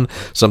someone,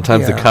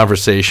 sometimes the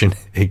conversation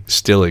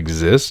still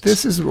exists.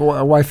 This is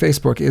why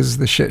Facebook is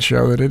the shit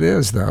show that it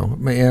is, though.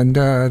 And,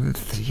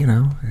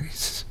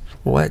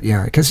 what?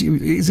 Yeah, because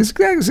it's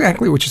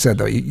exactly what you said,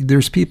 though.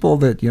 There's people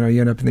that, you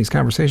end up in these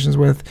conversations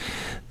with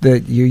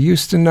that you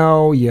used to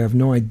know. You have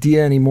no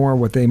idea anymore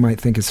what they might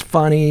think is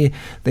funny.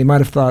 They might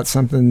have thought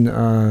something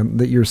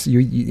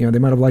that they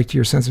might have liked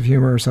your sense of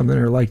humor or something,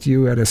 or liked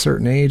you at a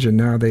certain age, and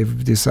now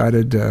they've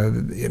decided,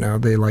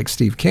 they like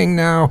Steve King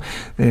now.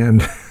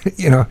 And,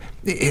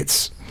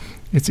 it's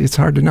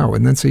hard to know.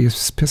 And then so you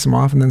piss them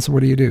off, and then so what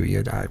do?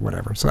 You die,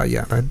 whatever. So, I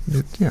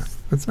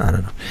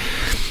don't know.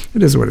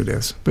 It is what it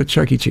is. But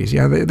Chuck E. Cheese,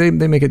 they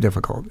make it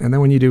difficult. And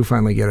then when you do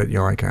finally get it,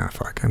 you're like,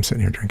 fuck, I'm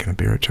sitting here drinking a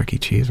beer at Chuck E.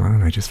 Cheese. Why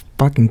don't I just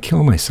fucking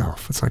kill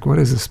myself? It's like, what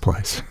is this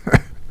place?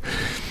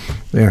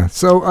 Yeah.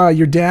 So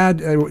your dad,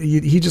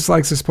 he just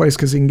likes this place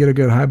because he can get a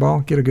good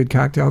highball, get a good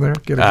cocktail there.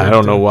 I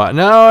don't know why.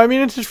 No, I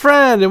mean, it's his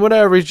friend and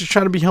whatever. He's just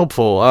trying to be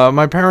helpful.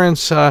 My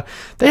parents,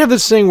 they have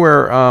this thing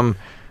where...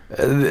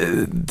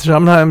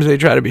 sometimes they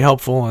try to be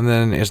helpful and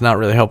then it's not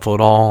really helpful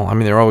at all. I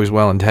mean, they're always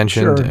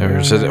well-intentioned, or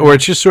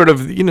it's just sort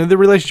of, the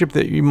relationship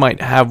that you might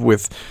have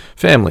with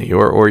family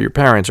or your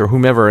parents or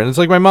whomever. And it's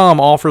like my mom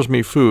offers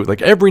me food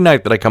like every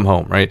night that I come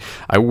home, right?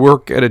 I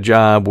work at a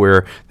job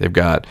where they've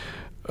got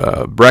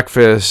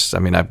breakfast. I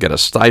mean, I've got a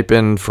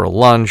stipend for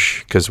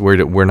lunch because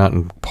we're not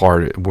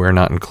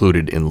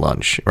included in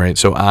lunch, right?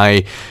 So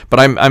but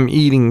I'm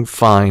eating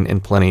fine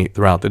and plenty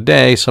throughout the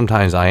day.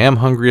 Sometimes I am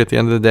hungry at the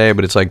end of the day,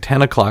 but it's like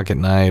 10 o'clock at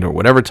night or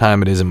whatever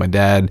time it is, and my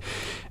dad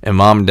and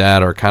mom and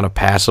dad are kind of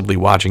passively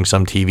watching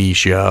some TV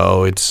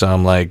show. It's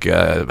some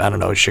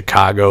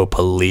Chicago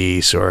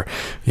police or,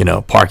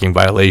 parking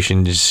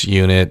violations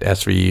unit,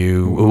 SVU,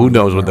 who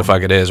knows what the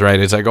fuck it is, right?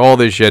 It's like all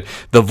this shit.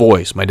 The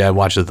Voice. My dad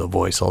watches The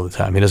Voice all the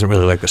time. He doesn't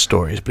really like the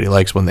stories, but he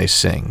likes when they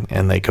sing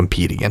and they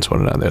compete against one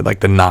another,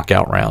 like the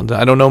knockout rounds.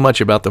 I don't know much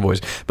about The Voice,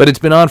 but it's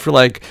been on for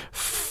like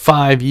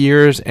 5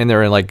 years and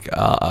there are like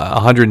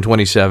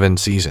 127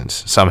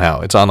 seasons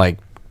somehow. It's on like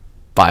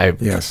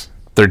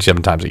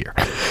 37 times a year.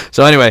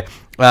 So anyway,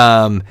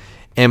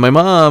 and my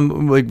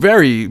mom, like,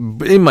 very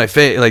in my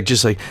face, like,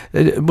 just like,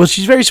 well,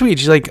 she's very sweet.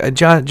 She's like,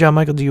 John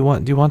Michael, do you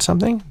want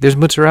something? There's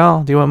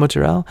mozzarella. Do you want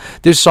mozzarella?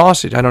 There's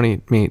sausage. I don't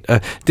eat meat.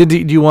 Do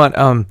you want,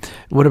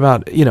 what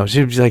about,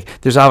 she's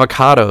like, there's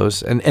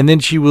avocados. And then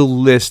she will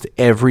list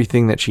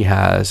everything that she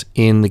has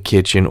in the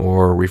kitchen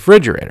or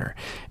refrigerator.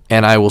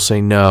 And I will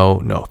say,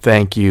 no,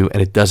 thank you.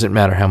 And it doesn't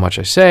matter how much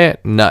I say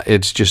it. No,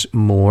 it's just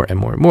more and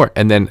more and more.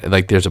 And then,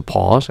 like, there's a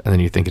pause, and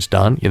then you think it's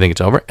done. You think it's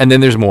over. And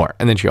then there's more.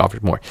 And then she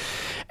offers more.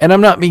 And I'm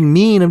not being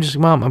mean. I'm just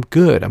like, Mom, I'm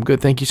good.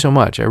 Thank you so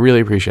much. I really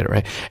appreciate it,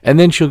 right? And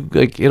then she'll,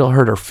 like, it'll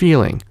hurt her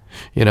feeling,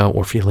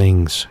 or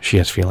feelings. She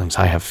has feelings.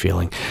 I have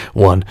feeling.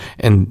 One.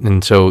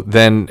 And so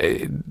then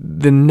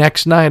the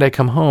next night I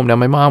come home. Now,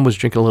 my mom was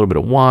drinking a little bit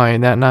of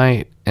wine that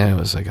night, and it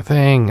was like a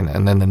thing.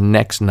 And then the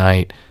next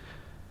night,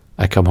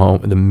 I come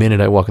home, and the minute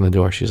I walk in the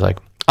door, she's like,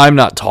 I'm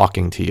not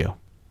talking to you.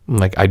 I'm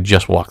like, I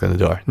just walked in the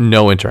door.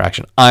 No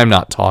interaction. I'm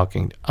not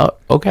talking. Oh,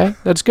 okay,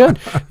 that's good.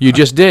 You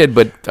just did,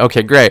 but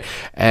okay, great.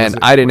 And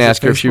I didn't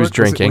ask her if she was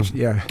drinking.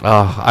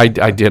 I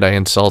did. I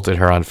insulted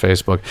her on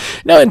Facebook.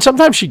 No, and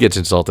sometimes she gets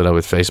insulted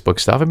with Facebook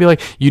stuff. I'd be like,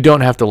 you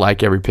don't have to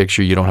like every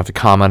picture. You don't have to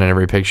comment on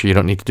every picture. You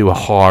don't need to do a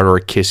heart or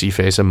a kissy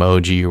face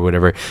emoji or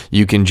whatever.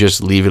 You can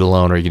just leave it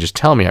alone, or you can just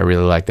tell me, I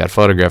really like that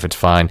photograph. It's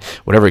fine,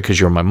 whatever, because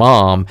you're my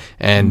mom,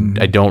 and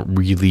I don't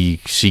really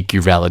seek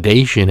your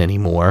validation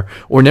anymore,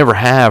 or never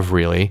have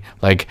really.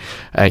 Like,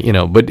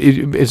 but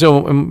it's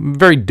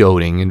very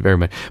doting and very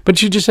much. But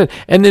she just said,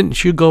 and then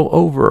she'll go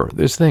over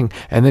this thing,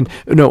 and then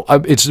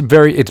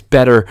it's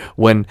better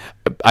when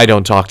I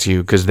don't talk to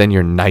you, because then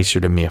you're nicer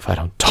to me if I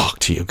don't talk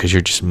to you, because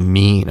you're just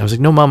mean. I was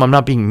like, no, Mom, I'm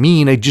not being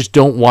mean. I just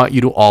don't want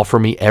you to offer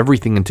me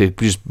everything and to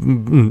just,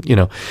 And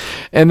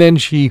then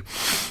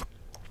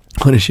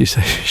what did she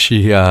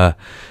say?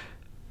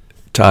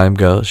 Time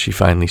goes. She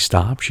finally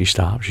stops. She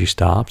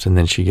stops, and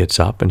then she gets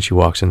up and she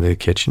walks into the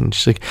kitchen. And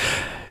she's like,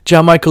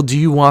 John Michael, do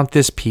you want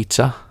this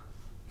pizza?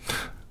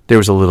 there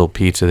was a little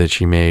pizza that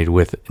she made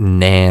with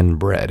naan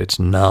bread. It's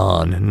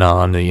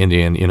naan, the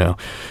Indian,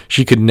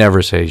 she could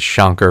never say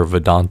Shankar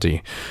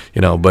Vedanti,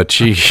 but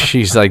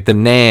she's like the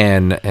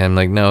naan, and I'm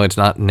like, no, it's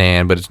not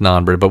naan, but it's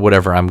naan bread, but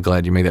whatever, I'm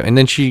glad you made that. And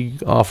then she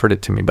offered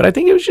it to me, but I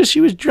think it was just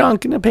she was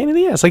drunk and a pain in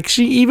the ass. Like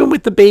even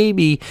with the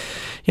baby,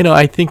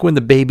 I think when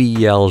the baby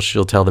yells,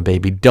 she'll tell the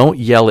baby, don't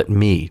yell at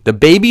me. The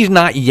baby's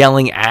not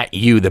yelling at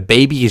you. The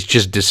baby is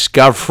just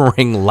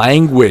discovering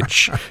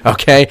language,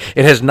 okay?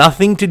 It has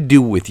nothing to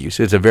do with you.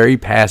 So it's a very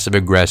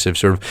passive-aggressive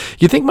sort of,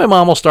 you think my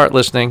mom will start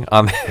listening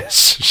on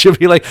this? She'll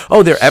be like,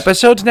 oh, they're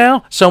episodes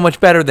now? So much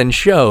better than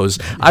shows.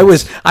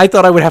 I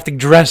thought I would have to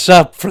dress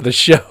up for the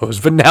shows,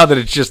 but now that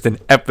it's just an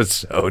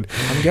episode.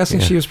 I'm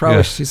guessing she was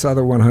probably, she saw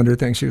the 100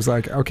 thing. She was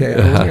like, okay, I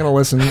wasn't going to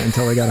listen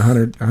until they got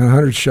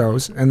 100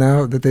 shows. And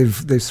now that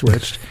they've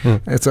switched,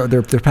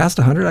 they're past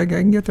 100, I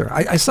can get there.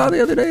 I saw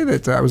the other day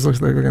that I was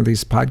looking at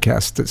these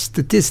podcast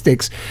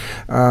statistics,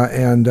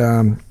 and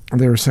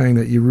they were saying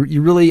that you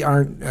really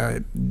aren't,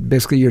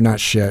 basically you're not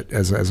shit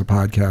as a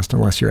podcast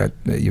unless you're at,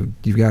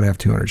 you've got to have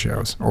 200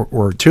 shows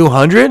or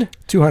 200?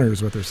 200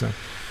 is what they're saying.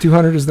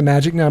 200 is the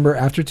magic number.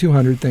 After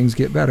 200, things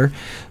get better.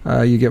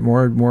 You get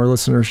more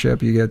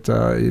listenership. You get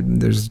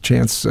there's a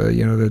chance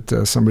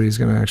that somebody's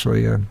going to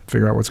actually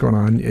figure out what's going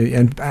on.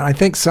 And I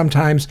think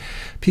sometimes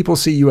people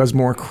see you as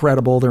more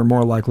credible. They're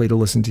more likely to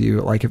listen to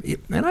you.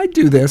 And I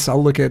do this.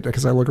 I'll look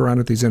because I look around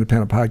at these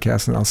independent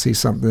podcasts and I'll see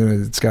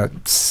something that's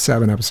got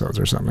 7 episodes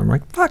or something. I'm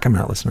like, fuck, I'm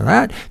not listening to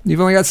that. You've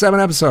only got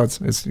 7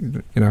 episodes. It's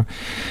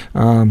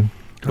Well,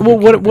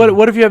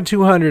 what if you have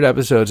 200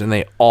 episodes and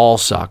they all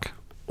suck?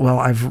 Well,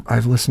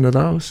 I've listened to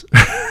those,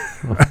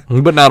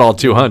 but not all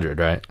 200,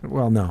 right?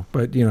 Well, no,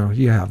 but you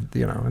have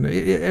and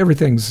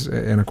everything's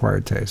an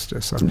acquired taste.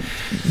 So.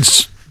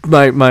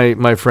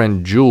 My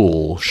friend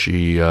Jewel,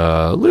 she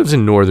lives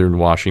in northern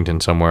Washington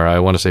somewhere. I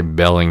want to say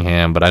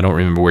Bellingham, but I don't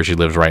remember where she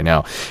lives right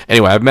now.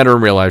 Anyway, I've met her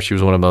in real life. She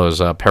was one of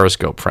those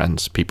Periscope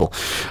friends people.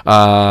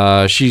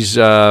 She's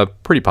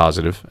pretty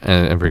positive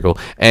and pretty cool.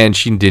 And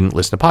she didn't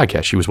listen to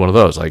podcasts. She was one of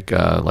those, like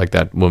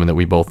that woman that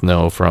we both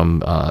know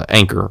from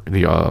Anchor,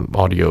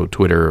 the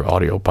Twitter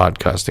audio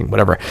podcasting,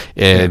 whatever.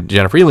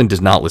 Jennifer Elin does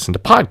not listen to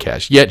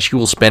podcasts, yet she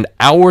will spend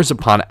hours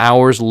upon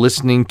hours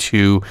listening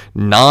to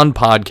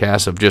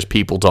non-podcasts of just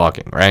people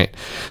talking, right?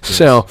 Yes.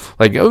 So,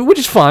 which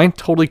is fine,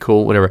 totally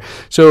cool, whatever.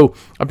 So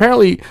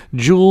apparently,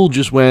 Jewel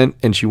just went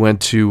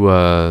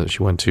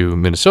to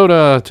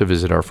Minnesota to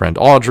visit our friend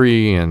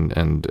Audrey,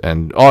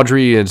 and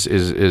Audrey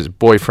is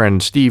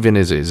boyfriend Steven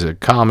is a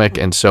comic,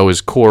 and so is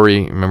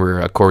Corey.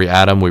 Remember Corey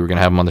Adam? We were gonna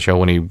have him on the show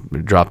when he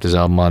dropped his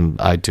album on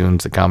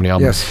iTunes, the comedy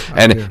album. Yes,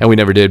 and we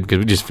never did because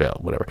we just failed,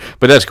 whatever.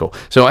 But that's cool.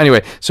 So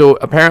anyway,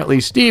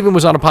 apparently Steven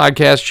was on a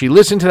podcast. She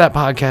listened to that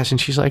podcast and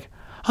she's like,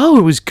 "Oh,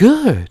 it was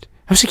good."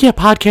 I was like, yeah,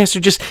 podcasts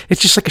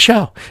it's just like a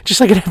show.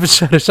 Just like an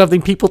episode of something.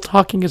 People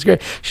talking is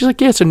great. She's like,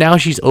 yeah, so now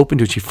she's open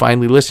to it. She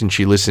finally listened.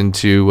 She listened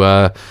to,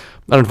 I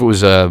don't know if it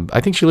was,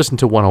 I think she listened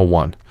to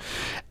 101.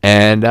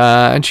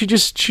 And she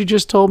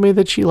just told me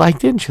that she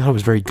liked it and she thought it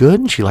was very good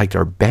and she liked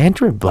our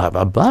banter and blah,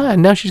 blah, blah.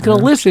 And now she's going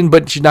to listen,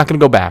 but she's not going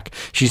to go back.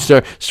 She's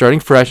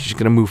starting fresh. She's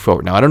going to move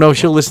forward. Now, I don't know if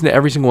she'll listen to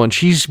every single one.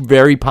 She's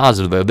very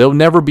positive, though. There'll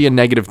never be a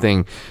negative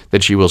thing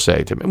that she will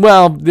say to me.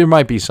 Well, there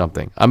might be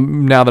something.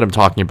 Now that I'm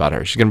talking about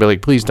her, she's going to be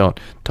like, please don't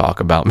talk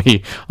about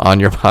me on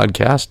your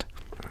podcast.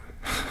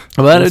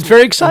 But it's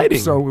very exciting.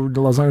 So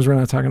as long as we're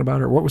not talking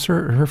about her, what was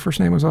her first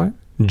name was what?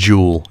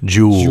 Jewel.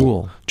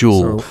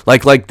 So,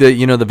 like the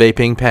the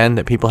vaping pen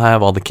that people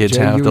have, all the kids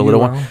have, the little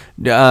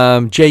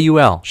one.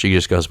 JUL. She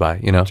just goes by,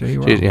 JUL.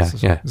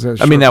 Yeah. Is that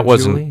I mean, that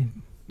wasn't. Julie?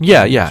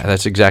 Yeah,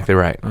 that's exactly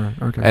right.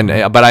 Okay.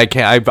 And but I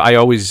can't. I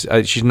always.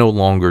 She's no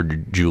longer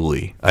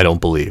Julie. I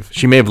don't believe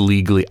she may have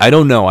legally. I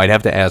don't know. I'd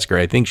have to ask her.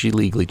 I think she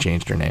legally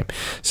changed her name.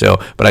 So,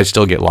 but I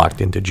still get locked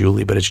into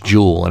Julie. But it's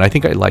Jewel, and I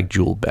think I like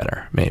Jewel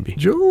better. Maybe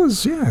Jewel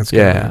is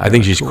I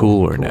think she's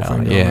cooler now.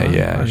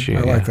 Yeah.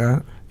 I like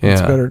that. Yeah.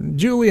 It's better.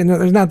 Julie, and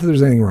there's not that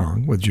there's anything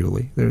wrong with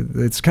Julie.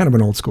 It's kind of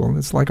an old school.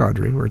 It's like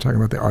Audrey. We were talking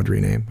about the Audrey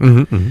name.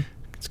 Mm-hmm.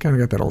 It's kind of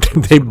got that old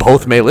school. They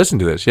both may listen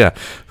to this, yeah.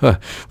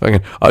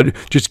 I'd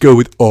just go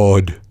with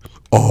Odd.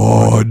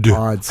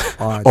 Odds.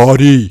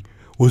 Audie.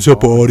 What's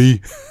up,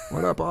 Audie?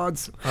 What up,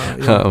 Odds?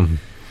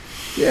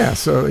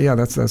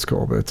 That's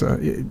cool. But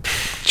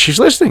she's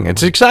listening.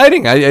 It's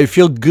exciting. I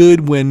feel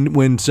good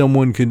when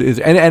someone could.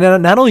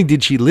 And not only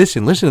did she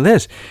listen to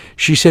this,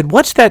 she said,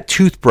 "What's that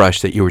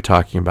toothbrush that you were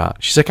talking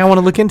about?" She's like, "I want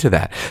to look into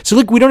that." So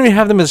look, we don't even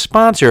have them as a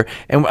sponsor,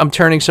 and I'm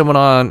turning someone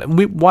on.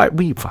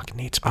 We fucking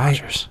need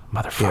sponsors,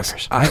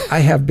 motherfuckers. Yes, I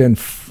have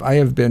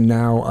been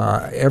now.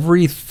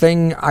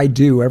 Everything I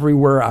do,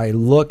 everywhere I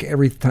look,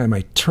 every time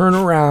I turn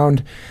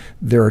around,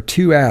 there are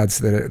 2 ads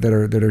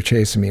that are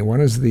chasing me.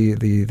 One is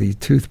the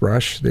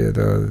toothbrush,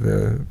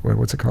 the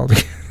what's it called?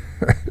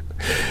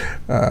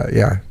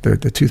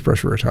 The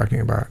toothbrush we were talking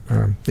about.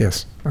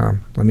 Yes.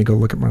 Let me go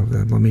look at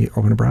let me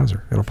open a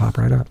browser. It'll pop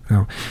right up.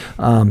 No.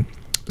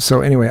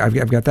 So anyway,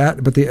 I've got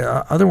that, but the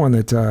other one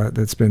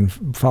that's been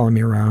following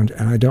me around,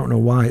 and I don't know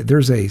why.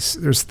 There's this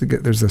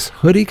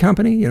hoodie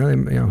company,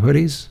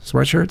 hoodies,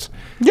 sweatshirts.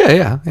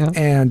 Yeah.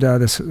 And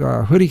this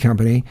hoodie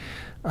company,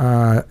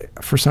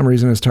 for some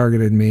reason, has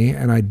targeted me,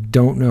 and I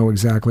don't know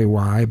exactly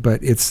why.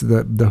 But it's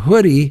the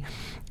hoodie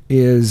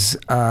is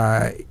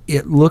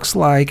it looks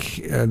like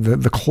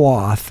the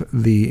cloth,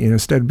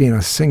 instead of being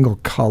a single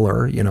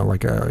color,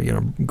 like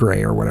a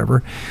gray or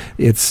whatever,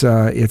 it's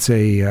a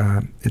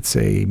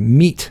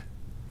meat.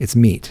 It's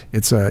meat.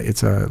 It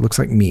looks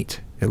like meat.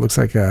 It looks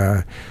like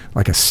a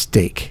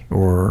steak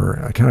or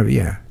a kind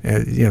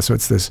of So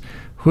it's this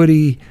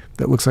hoodie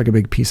that looks like a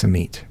big piece of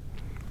meat.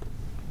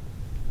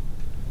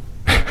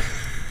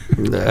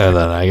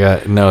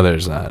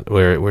 There's not.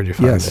 Where'd you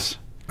find this?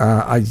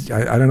 I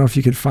don't know if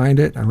you could find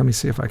it. Let me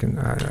see if I can.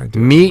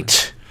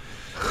 Meat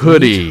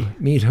hoodie.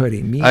 Meat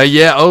hoodie.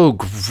 Yeah. Oh,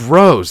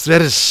 gross.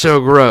 That is so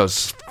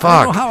gross. Fuck.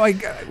 I don't know how I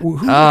got.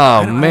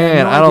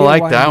 I don't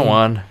like that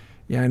one.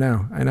 Yeah, I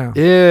know.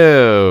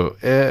 Ew.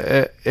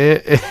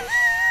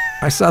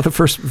 I saw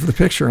the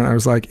picture and I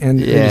was like,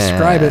 and they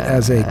describe it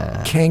as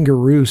a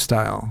kangaroo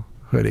style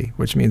hoodie,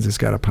 which means it's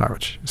got a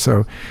pouch.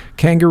 So,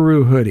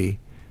 kangaroo hoodie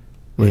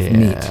with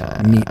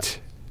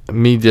meat.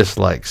 Me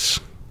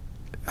dislikes.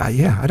 I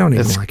don't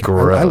even like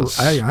gross.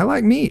 it. I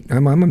like meat.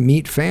 I'm a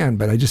meat fan,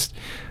 but I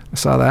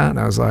saw that and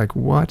I was like,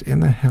 what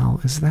in the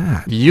hell is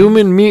that?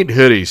 Human meat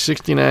hoodie,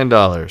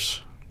 $69.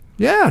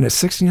 Yeah, and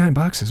it's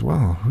 $69 as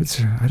well.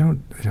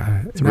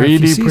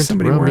 3D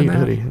printed real meat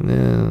hoodie.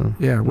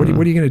 Yeah. What are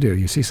you going to do?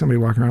 You see somebody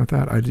walking around with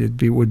that?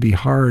 It would be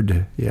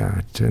hard,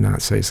 to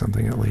not say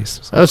something at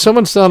least. So.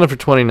 Someone's selling it for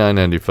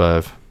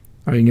 $29.95.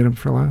 Oh, you can get them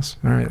for less?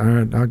 All right.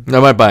 I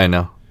might buy it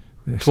now.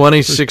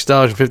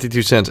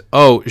 $26.52.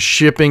 Oh,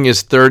 shipping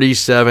is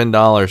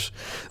 $37.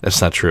 That's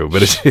not true,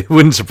 but it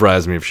wouldn't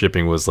surprise me if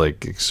shipping was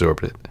like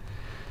exorbitant.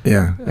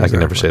 Yeah, exactly. I can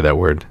never say that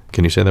word.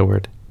 Can you say that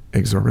word?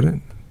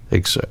 Exorbitant? I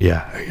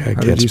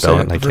can't spell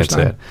it and I can't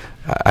say it.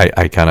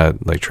 I kind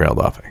of like trailed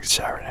off.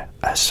 Exorbitant.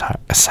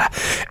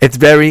 It's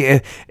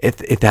very,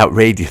 it's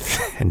outrageous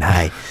and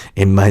high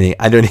in money.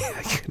 I don't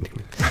even.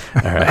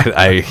 All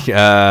right.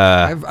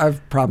 I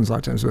have problems a lot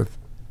of times with.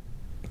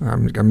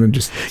 I'm gonna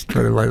just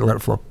try to let it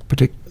flow.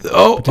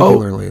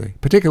 Particularly.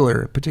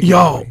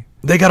 Yo,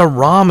 they got a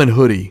ramen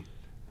hoodie.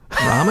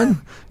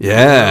 Ramen?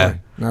 Yeah.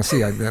 Now,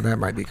 see, that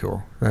might be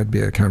cool. That'd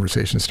be a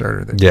conversation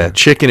starter.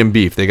 Chicken and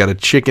beef. They got a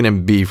chicken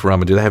and beef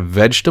ramen. Do they have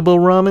vegetable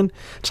ramen?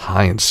 It's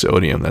high in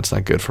sodium. That's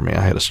not good for me. I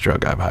had a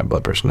stroke. I have high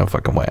blood pressure. No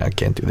fucking way. I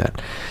can't do that.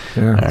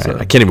 Yeah. All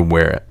right. I can't even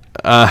wear it.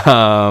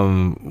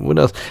 What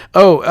else?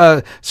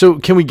 So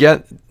can we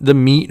get the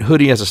meat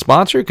hoodie as a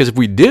sponsor? Because if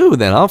we do,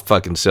 then I'll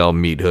fucking sell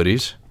meat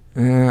hoodies.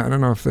 Yeah, I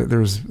don't know if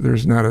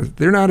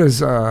they're not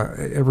as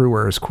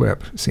everywhere as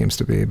Quip seems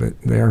to be, but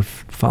they are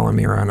following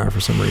me around now for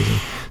some reason.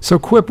 So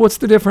Quip, what's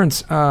the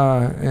difference?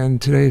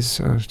 And today's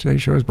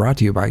show is brought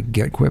to you by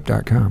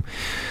GetQuip.com.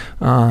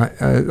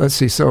 Let's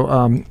see.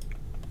 So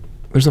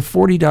there's a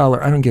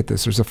 $40. I don't get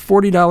this. There's a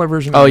 $40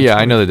 version. Oh yeah,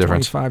 I know the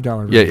difference.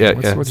 $25 version.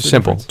 Yeah. What's the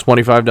simple.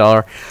 difference?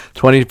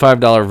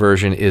 $25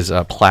 version is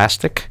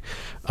plastic.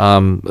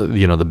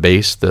 The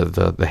base,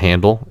 the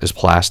handle is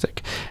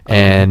plastic,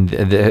 and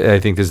I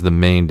think this is the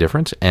main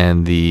difference.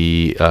 And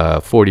the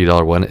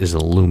 $40 one is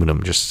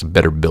aluminum, just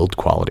better build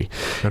quality.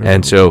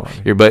 But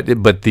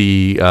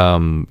the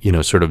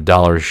sort of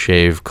Dollar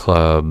Shave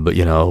Club,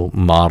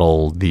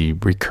 model, the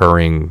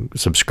recurring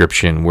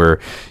subscription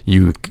where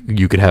you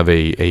could have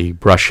a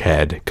brush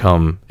head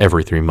come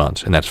every 3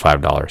 months, and that's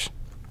 $5.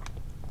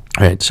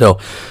 All right, so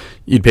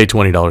you'd pay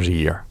 $20 a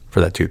year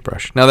for that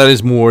toothbrush. Now that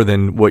is more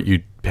than what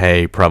you'd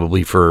pay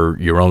probably for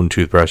your own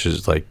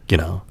toothbrushes.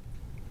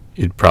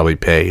 You'd probably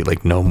pay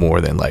no more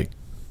than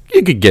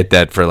you could get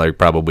that for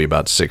probably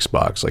about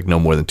 $6, no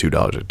more than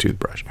 $2 a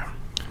toothbrush.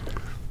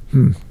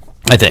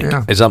 I think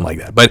it's something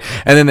like that.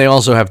 And then they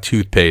also have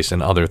toothpaste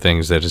and other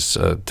things that is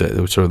so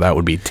that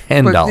would be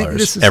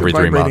 $10 every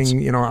 3 months.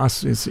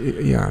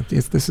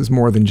 This is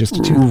more than just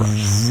a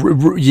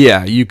toothbrush.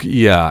 Yeah.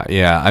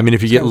 I mean,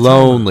 if you get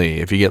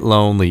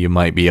lonely, you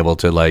might be able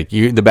to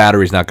the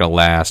battery's not going to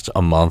last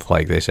a month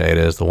like they say it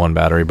is, the one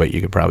battery, but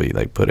you could probably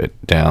put it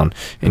down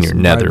in your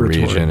nether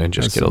region and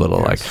just get a little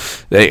I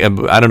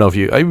don't know if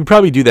you would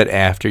probably do that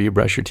after you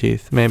brush your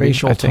teeth, maybe.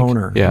 Facial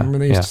toner. Yeah. Remember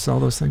they used to sell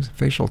those things?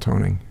 Facial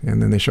toning.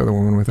 And then they show the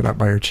woman with it up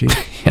by her cheek.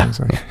 Yeah,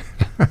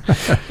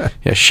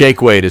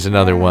 shake weight is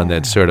another one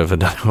that's sort of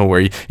another one where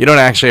you don't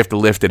actually have to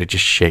lift it. It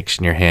just shakes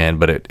in your hand,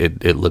 but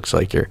it looks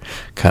like you're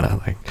kind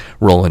of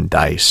rolling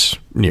dice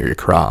near your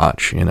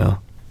crotch,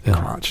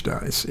 Crotch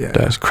dice,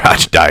 yeah.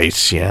 Crotch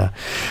dice, yeah.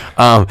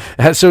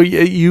 So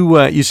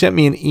you sent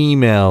me an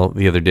email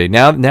the other day.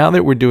 Now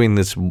that we're doing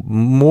this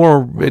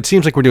more, it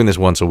seems like we're doing this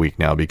once a week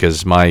now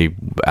because my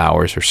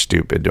hours are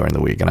stupid during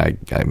the week, and I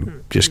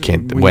just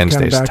can't.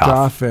 Wednesday's kind of backed tough.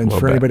 off, and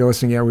for anybody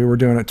listening, we were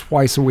doing it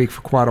twice a week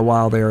for quite a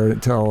while there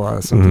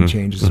until something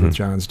changes with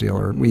John's deal,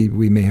 or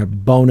we may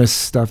have bonus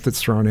stuff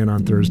that's thrown in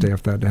on Thursday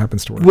if that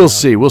happens to work. We'll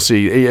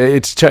see.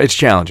 It's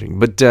challenging,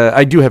 but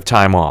I do have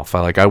time off.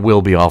 I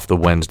will be off the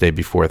Wednesday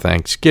before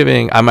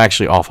Thanksgiving. I'm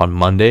actually off on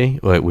Monday,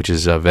 which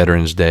is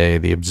Veterans Day,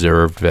 the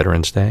observed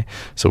Veterans Day.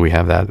 So we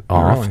have that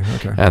off. Really?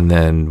 Okay. And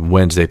then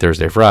Wednesday,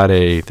 Thursday,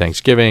 Friday,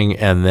 Thanksgiving,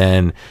 and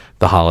then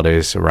the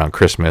holidays around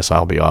Christmas,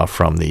 I'll be off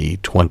from the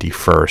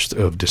 21st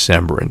of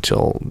December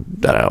until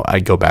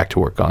I go back to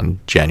work on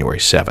January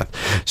 7th.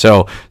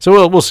 So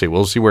we'll see.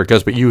 We'll see where it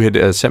goes. But you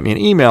had sent me an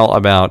email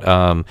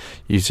about,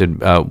 you said,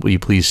 will you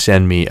please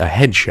send me a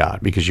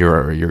headshot because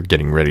you're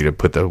getting ready to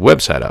put the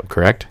website up,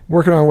 correct?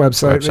 Working on a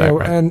website,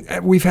 right.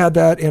 And we've had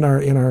that in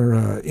our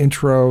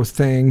intro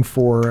thing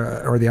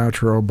or the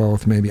outro,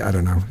 both maybe, I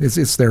don't know.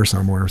 It's there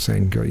somewhere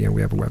saying,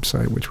 we have a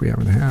website, which we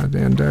haven't had.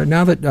 And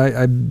now that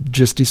I've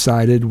just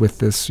decided with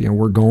this,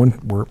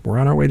 we're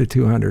on our way to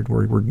 200.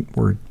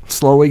 We're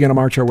slowly going to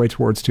march our way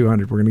towards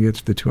 200. We're going to get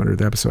to the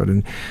 200th episode,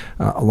 and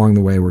along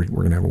the way, we're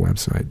going to have a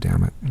website.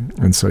 Damn it!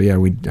 And so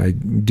I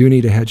do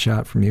need a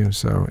headshot from you.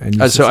 So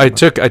I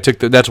took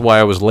that's why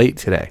I was late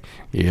today.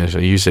 Yeah, so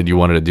you said you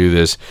wanted to do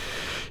this.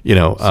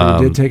 So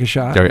you did take a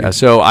shot.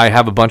 So I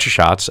have a bunch of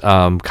shots.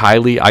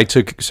 Kylie, I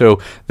took. So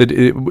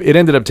it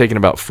ended up taking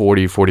about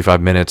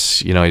 45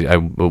 minutes. I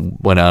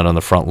went out on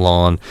the front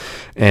lawn,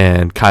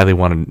 and Kylie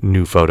wanted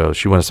new photos.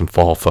 She wanted some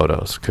fall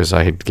photos because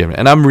I had given.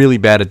 And I'm really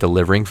bad at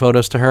delivering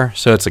photos to her.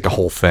 So it's like a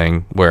whole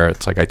thing where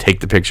it's like I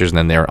take the pictures and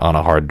then they're on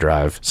a hard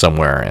drive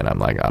somewhere, and I'm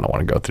like, I don't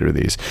want to go through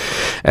these.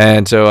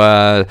 And so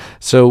I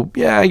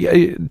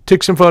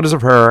took some photos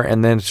of her,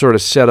 and then sort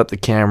of set up the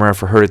camera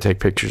for her to take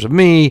pictures of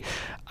me.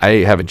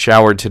 I haven't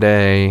showered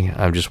today.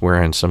 I'm just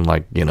wearing some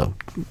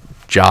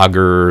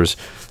joggers,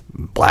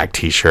 black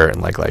t-shirt,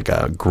 and like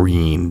a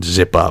green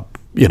zip up.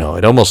 It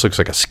almost looks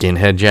like a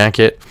skinhead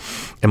jacket.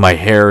 And my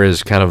hair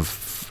is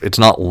it's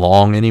not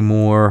long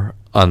anymore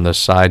on the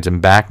sides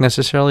and back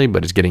necessarily,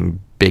 but it's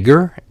getting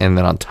bigger. And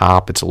then on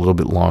top, it's a little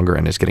bit longer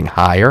and it's getting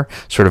higher,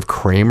 sort of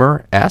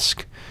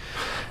Kramer-esque.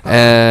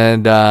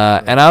 And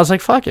I was like,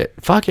 fuck it.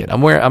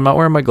 I'm not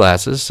wearing my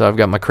glasses, so I've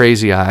got my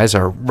crazy eyes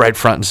are right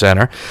front and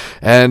center.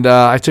 And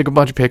I took a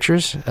bunch of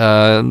pictures.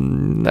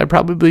 I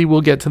probably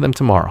will get to them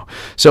tomorrow.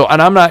 So,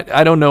 and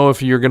I don't know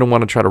if you're going to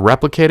want to try to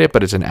replicate it,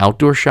 but it's an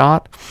outdoor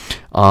shot.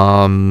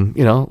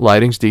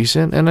 Lighting's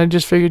decent, and I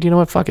just figured,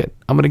 fuck it.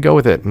 I'm going to go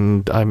with it,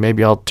 and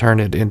maybe I'll turn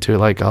it into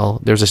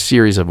there's a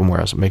series of them where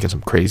I was making some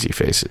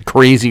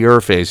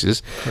crazier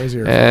faces.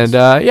 And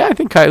I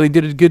think Kylie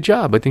did a good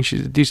job. I think she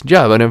did a decent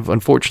job, and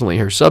unfortunately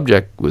her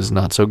subject was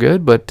not so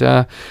good, but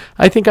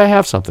I think I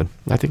have something.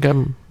 I think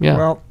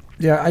Well,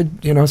 yeah,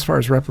 as far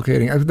as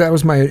replicating, that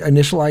was my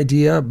initial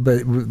idea,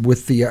 but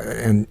with the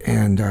and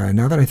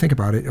now that I think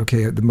about it,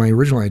 okay, my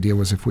original idea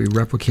was if we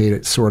replicate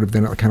it, sort of,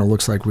 then it kind of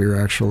looks like we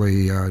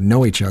actually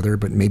know each other,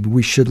 but maybe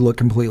we should look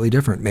completely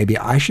different. Maybe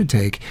I should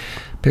take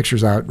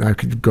pictures out. I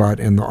could go out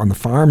on the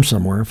farm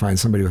somewhere and find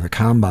somebody with a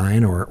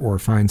combine, or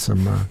find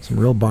some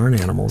real barn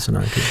animals, and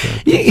I could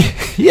take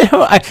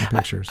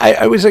pictures.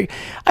 I was like,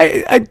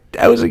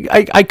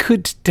 I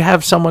could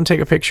have someone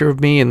take a picture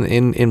of me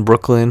in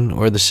Brooklyn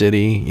or the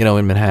city,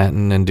 in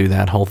Manhattan, and do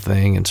that whole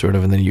thing, and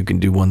then you can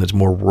do one that's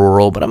more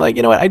rural. But I'm like,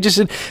 I just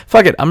said,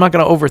 fuck it, I'm not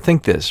going to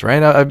overthink this,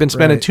 right? I've been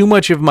spending too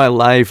much of my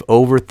life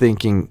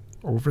overthinking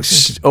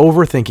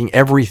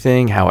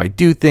everything, how I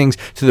do things,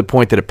 to the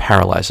point that it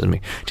paralyzes me.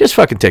 Just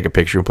fucking take a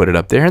picture and put it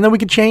up there, and then we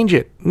can change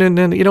it. You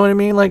know what I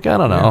mean? I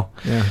don't know.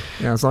 Yeah.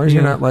 As long as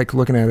you're not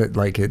looking at it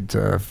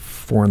at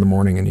 4 a.m.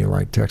 and you're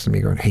texting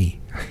me going, "Hey,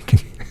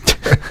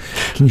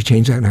 can you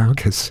change that now?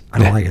 Because I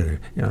don't like it."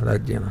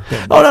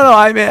 Oh no!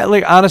 I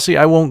mean, honestly,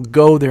 I won't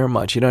go there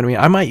much. You know what I mean?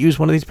 I might use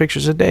one of these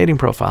pictures as a dating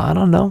profile. I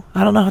don't know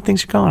how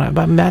things are going.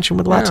 I'm matching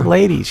with lots of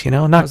ladies.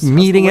 Not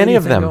meeting any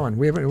of them. Going?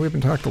 We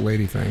haven't talked the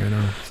lady thing. I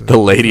know. The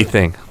lady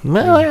thing.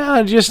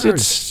 Well,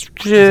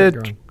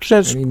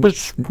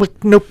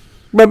 nope.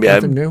 Maybe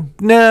nothing new.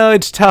 No,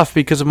 it's tough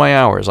because of my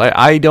hours.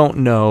 I don't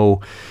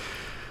know.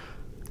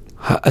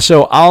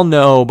 So I'll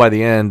know by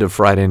the end of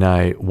Friday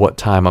night what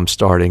time I'm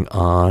starting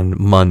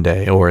on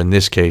Monday, or in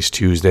this case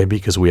Tuesday,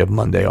 because we have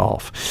Monday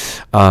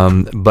off.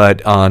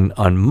 But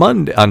on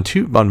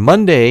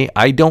Monday,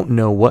 I don't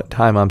know what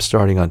time I'm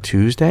starting on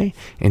Tuesday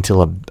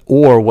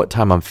or what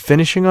time I'm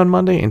finishing on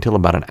Monday until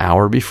about an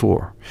hour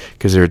before,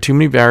 because there are too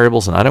many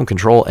variables and I don't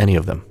control any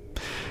of them.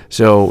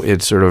 So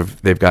it's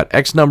they've got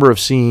X number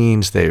of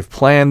scenes, they've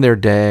planned their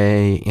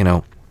day,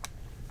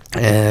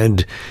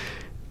 and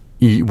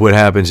what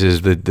happens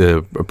is that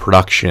the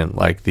production,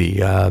 like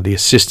the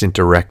assistant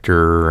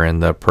director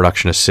and the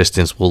production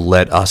assistants, will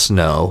let us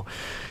know,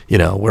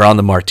 we're on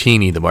the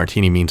martini. The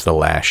martini means the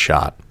last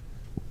shot.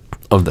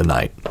 of the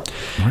night.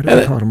 Why did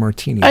they call it a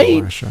martini?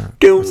 The last shot? I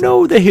don't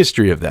know the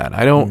history of that.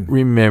 I don't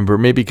remember.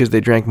 Maybe because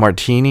they drank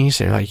martinis.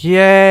 They're like,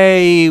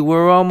 yay,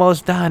 we're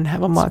almost done.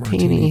 Have a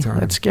martini.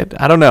 Let's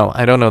get... I don't know.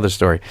 I don't know the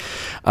story.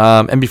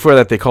 And before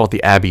that, they call it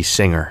the Abbey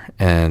Singer.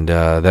 And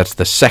that's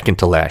the second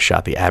to last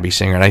shot, the Abbey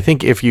Singer. And I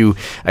think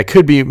I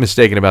could be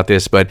mistaken about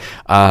this, but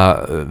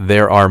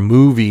there are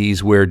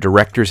movies where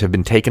directors have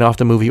been taken off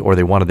the movie or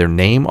they wanted their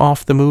name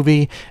off the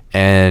movie.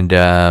 And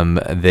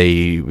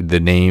the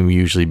name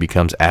usually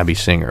becomes Abbey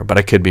Singer, but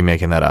I could be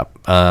making that up.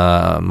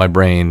 My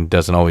brain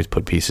doesn't always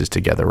put pieces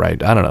together,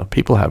 right? I don't know.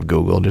 People have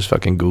Google. Just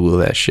fucking Google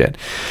that shit.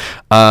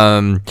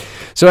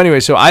 So anyway,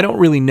 so I don't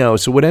really know.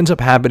 So what ends up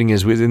happening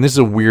is, and this is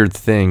a weird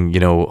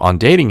thing, on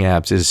dating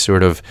apps, is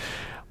sort of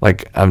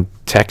like I'm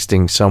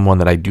texting someone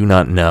that I do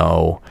not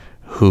know,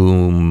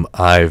 whom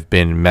I've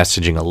been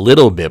messaging a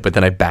little bit, but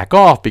then I back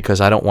off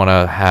because I don't want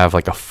to have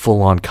like a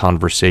full-on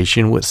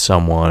conversation with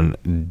someone,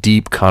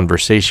 deep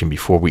conversation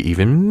before we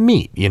even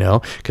meet,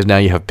 because now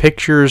you have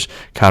pictures,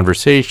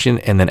 conversation,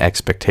 and then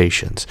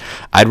expectations.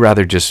 I'd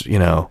rather just,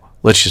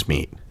 let's just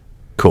meet.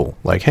 Cool.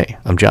 Like, hey,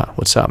 I'm John.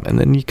 What's up? And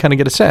then you kind of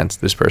get a sense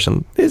this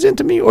person is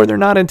into me or they're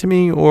not into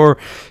me or,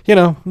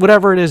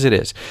 whatever it is, it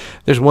is.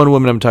 There's one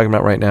woman I'm talking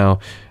about right now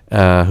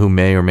who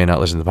may or may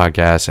not listen to the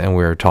podcast, and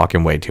we're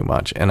talking way too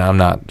much, and I'm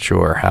not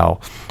sure how.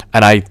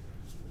 And I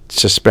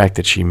suspect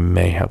that she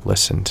may have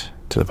listened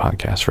to the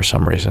podcast for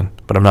some reason,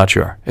 but I'm not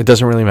sure. It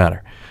doesn't really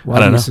matter. Why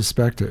do you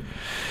suspect it?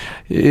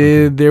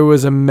 There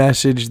was a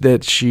message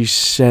that she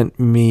sent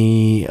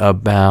me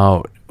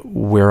about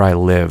where I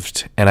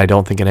lived, and I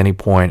don't think at any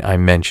point I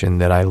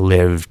mentioned that I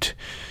lived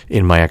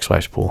in my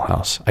ex-wife's pool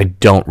house. I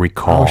don't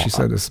recall. Oh, she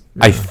said this.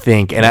 Yeah. I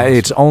think, and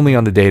it's only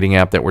on the dating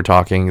app that we're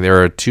talking.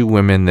 There are two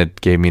women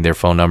that gave me their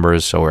phone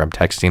numbers, so I'm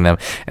texting them,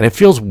 and it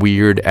feels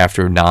weird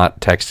after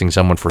not texting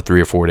someone for 3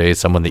 or 4 days,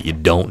 someone that you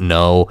don't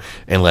know,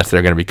 unless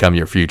they're going to become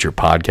your future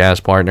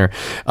podcast partner,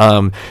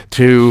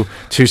 to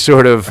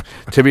sort of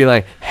to be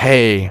like,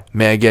 hey,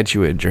 may I get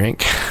you a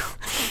drink?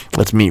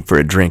 Let's meet for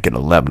a drink at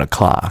 11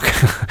 o'clock.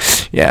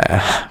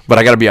 Yeah, but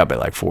I got to be up at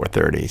like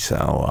 4:30,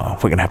 so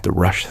we're going to have to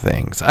rush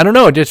things. I don't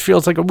know. It just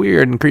feels like a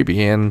weird and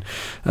creepy, and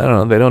I don't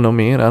know. They don't know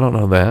me, and I don't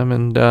know them,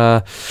 and,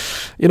 but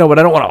I don't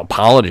want to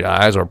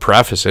apologize or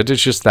preface it.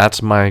 It's just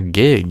that's my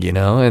gig, and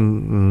I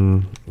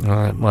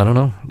don't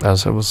know.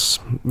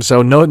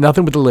 So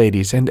nothing with the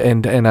ladies, and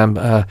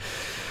I'm...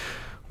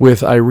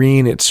 with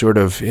Irene, it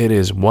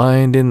is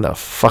winding the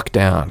fuck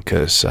down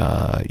because,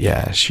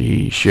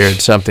 she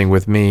shared something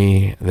with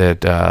me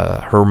that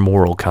her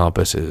moral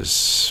compass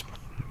is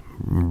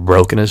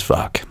broken as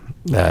fuck.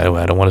 I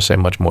don't want to say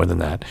much more than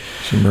that.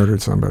 She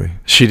murdered somebody.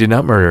 She did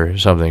not murder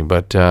something,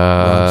 but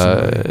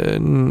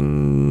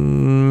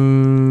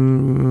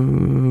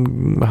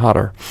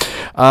hotter.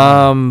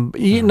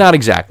 Not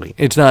exactly.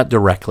 It's not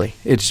directly.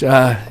 It's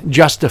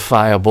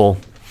justifiable.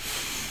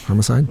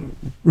 Homicide?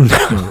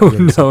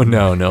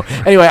 No.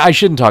 Anyway, I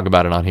shouldn't talk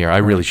about it on here. I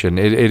really shouldn't.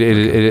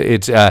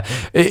 It's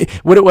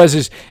what it was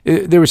is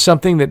there was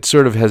something that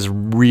sort of has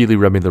really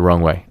rubbed me the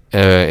wrong way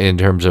in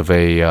terms of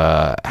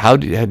how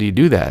do you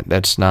do that?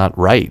 That's not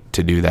right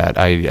to do that.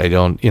 I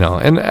don't,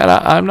 and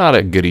I'm not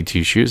a goody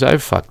two shoes.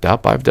 I've fucked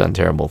up. I've done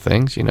terrible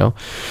things, not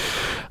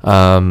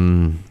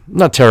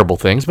terrible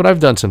things, but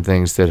I've done some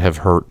things that have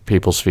hurt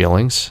people's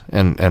feelings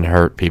and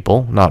hurt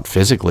people, not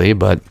physically,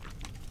 but.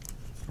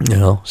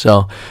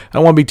 So I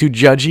don't want to be too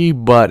judgy,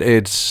 but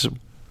it's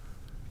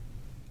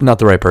not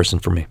the right person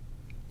for me.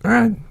 All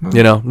right.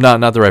 Well.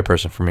 Not the right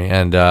person for me,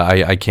 and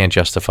I can't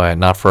justify it.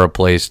 Not for a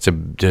place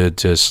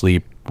to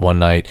sleep one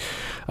night,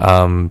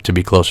 to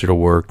be closer to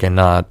work, and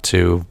not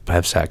to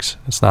have sex.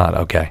 It's not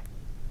okay.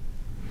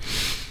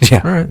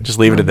 Yeah. All right. Just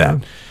leave it at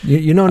that.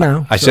 You know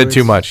now. I said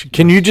too much.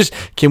 Can we just?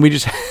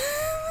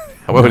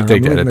 I would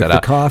take that out. The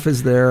cough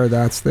is there.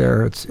 That's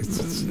there. It's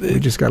we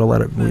just got to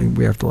let it.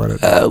 We have to let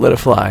it. Let it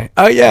fly.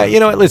 Oh yeah.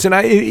 Listen.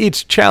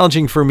 It's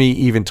challenging for me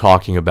even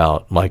talking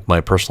about like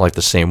my personal life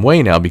the same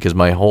way now because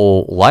my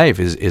whole life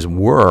is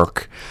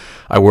work.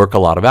 I work a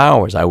lot of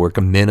hours. I work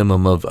a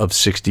minimum of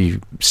 60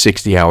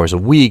 hours a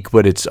week,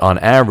 but it's on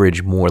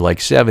average more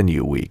like 70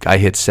 a week. I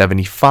hit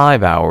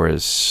 75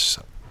 hours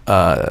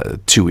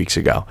 2 weeks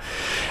ago,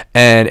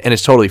 and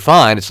it's totally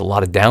fine. It's a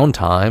lot of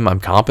downtime. I'm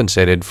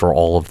compensated for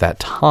all of that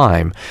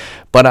time,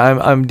 but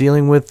I'm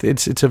dealing with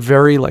it's a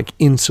very like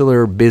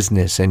insular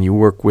business, and you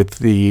work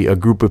with a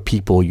group of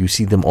people. You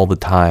see them all the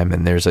time,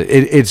 and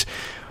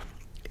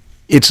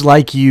it's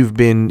like you've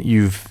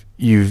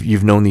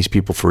known these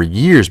people for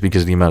years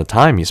because of the amount of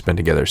time you spend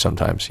together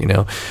sometimes,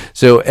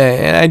 So,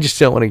 and I just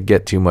don't want to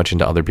get too much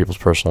into other people's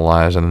personal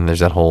lives. And then there's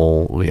that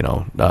whole,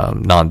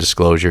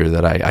 non-disclosure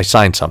that I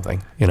signed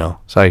something,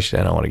 So I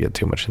don't want to get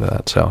too much into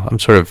that. So I'm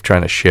sort of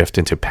trying to shift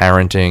into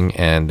parenting,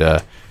 and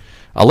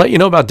I'll let you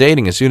know about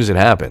dating as soon as it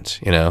happens,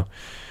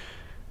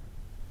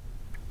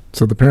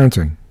 So the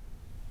parenting.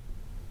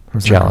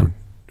 John.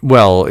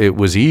 Well, it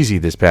was easy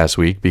this past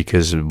week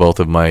because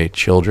both of my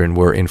children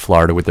were in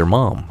Florida with their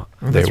mom.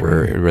 Oh, they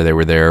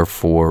were there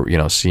for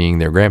seeing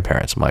their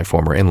grandparents, my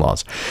former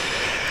in-laws.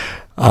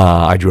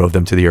 I drove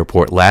them to the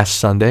airport last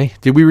Sunday.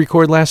 Did we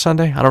record last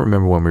Sunday? I don't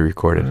remember when we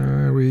recorded.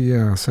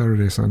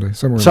 Saturday, Sunday,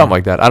 something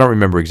like that. I don't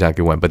remember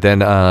exactly when. But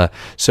then,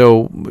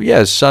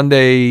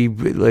 Sunday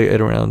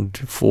at around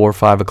 4 or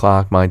 5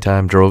 o'clock my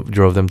time,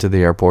 drove them to the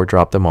airport,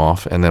 dropped them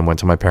off, and then went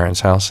to my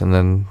parents' house and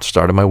then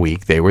started my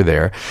week. They were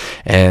there,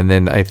 and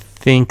then I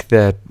think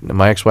that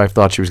my ex-wife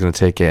thought she was going to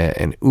take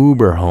an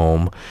Uber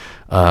home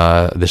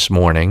this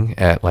morning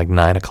at like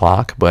 9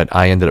 o'clock, but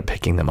I ended up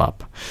picking them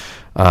up.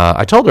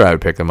 I told her I would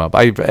pick them up.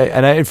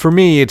 For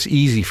me, it's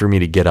easy for me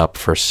to get up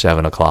for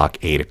 7 o'clock,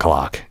 8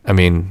 o'clock. I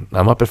mean,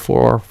 I'm up at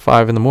 4 or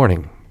 5 in the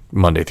morning,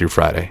 Monday through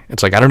Friday.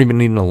 It's like I don't even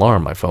need an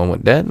alarm. My phone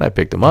went dead, and I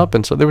picked them up,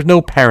 and so there was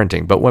no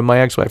parenting. But when my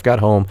ex-wife got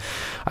home,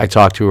 I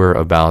talked to her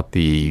about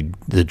the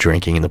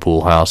drinking in the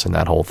pool house and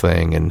that whole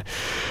thing, and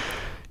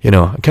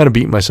I'm kind of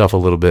beating myself up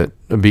a little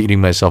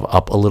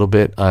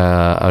bit.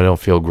 I don't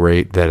feel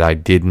great that I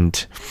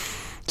didn't.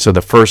 So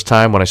the first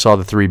time when I saw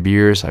the 3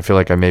 beers, I feel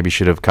like I maybe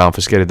should have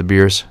confiscated the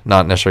beers,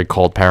 not necessarily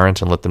called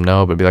parents and let them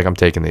know, but be like, I'm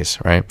taking these,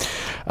 right?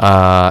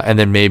 And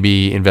then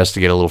maybe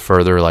investigate a little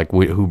further, like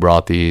who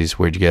brought these,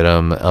 where'd you get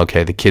them?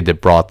 Okay, the kid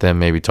that brought them,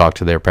 maybe talk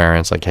to their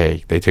parents, like,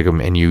 hey, they took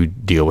them, and you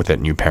deal with it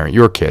and you parent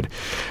your kid.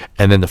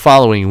 And then the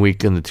following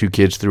week, and the 2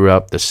 kids threw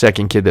up, the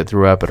second kid that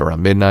threw up at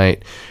around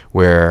midnight,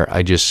 where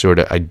I just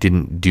I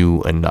didn't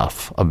do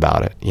enough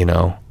about it,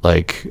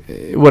 like,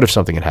 what if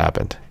something had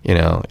happened?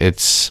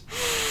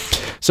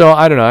 So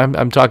I don't know.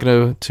 I'm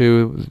talking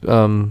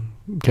to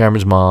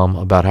Cameron's mom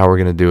about how we're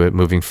going to do it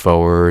moving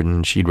forward,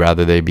 and she'd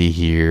rather they be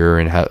here.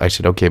 And I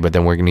said, okay, but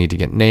then we're going to need to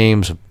get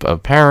names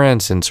of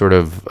parents and sort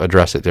of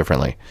address it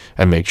differently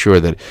and make sure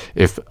that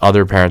if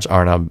other parents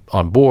aren't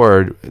on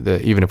board,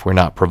 that even if we're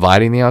not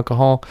providing the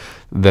alcohol,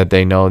 that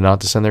they know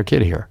not to send their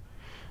kid here.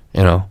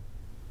 I'm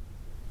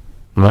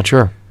not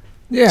sure.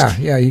 Yeah,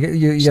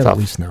 you got to at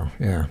least know.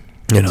 Yeah.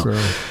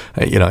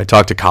 I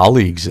talked to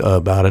colleagues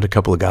about it, a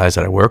couple of guys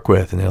that I work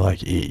with, and they're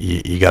like,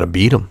 you got to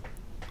beat them.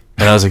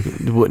 And I was like,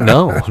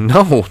 no.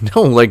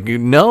 Like,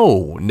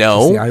 no.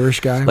 Is the Irish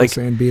guy was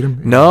saying beat him?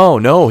 No,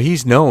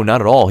 not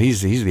at all.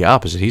 He's the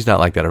opposite. He's not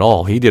like that at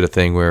all. He did a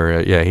thing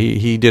where,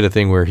 he did a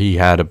thing where he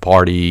had a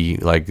party,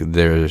 like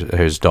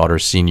his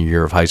daughter's senior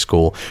year of high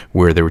school,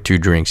 where there were 2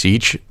 drinks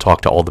each,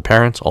 talked to all the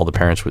parents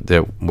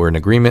that were in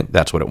agreement.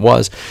 That's what it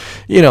was.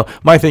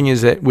 My thing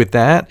is that with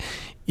that,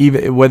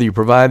 even whether you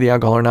provide the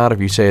alcohol or not, if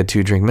you say a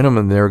 2-drink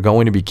minimum, there are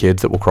going to be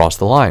kids that will cross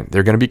the line.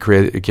 There are going to be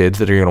kids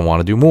that are going to want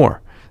to do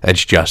more.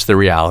 That's just the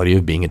reality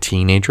of being a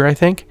teenager, I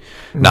think.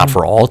 Mm-hmm. Not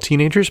for all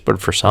teenagers, but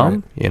for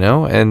some, right.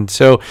 And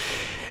so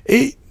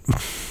I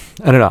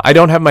don't know. I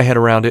don't have my head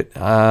around it.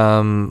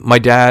 My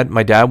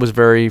dad was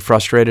very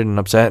frustrated and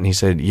upset, and he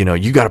said,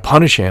 you got to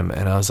punish him.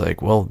 And I was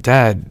like, well,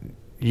 Dad,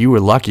 you were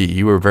lucky.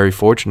 You were very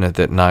fortunate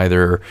that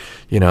neither,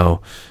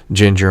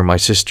 Ginger, my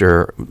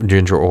sister,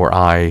 Ginger, or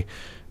I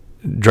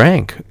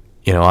drank.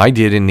 I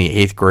did in the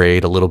 8th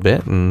grade a little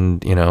bit,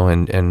 and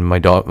and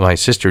my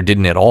sister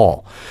didn't at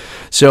all.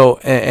 So,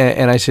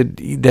 and I said,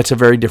 that's a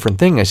very different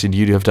thing. I said,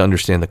 you have to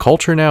understand the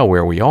culture now,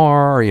 where we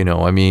are,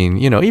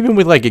 even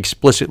with like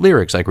explicit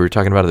lyrics, like we were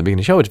talking about at the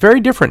beginning of the show, it's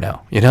very different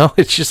now,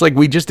 it's just like,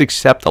 we just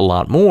accept a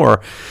lot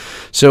more.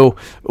 So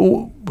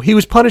he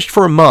was punished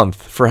for a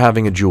month for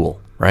having a Juul,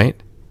 right?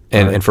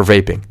 And for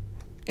vaping.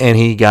 And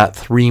he got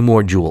 3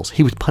 more Juuls.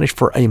 He was punished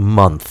for a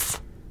month.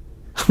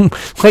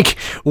 Like,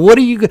 what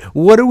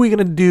are we going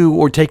to do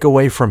or take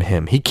away from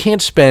him? He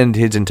can't spend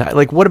his entire,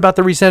 like, what about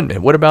the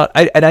resentment? What about,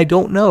 I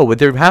don't know, but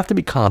there have to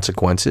be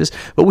consequences,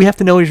 but we have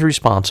to know he's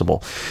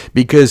responsible,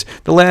 because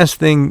the last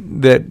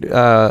thing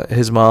that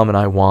his mom and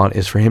I want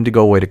is for him to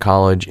go away to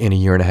college in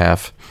 1.5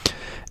 years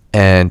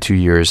and 2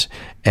 years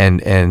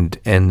and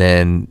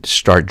then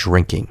start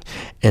drinking.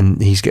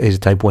 And he's a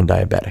type 1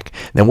 diabetic.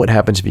 Then what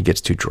happens if he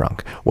gets too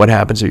drunk? What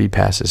happens if he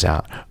passes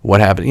out?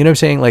 What happens? You know what I'm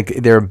saying? Like,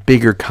 there are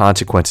bigger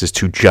consequences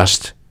to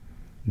just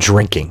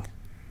drinking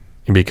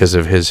because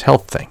of his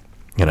health thing,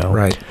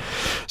 Right.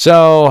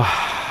 So,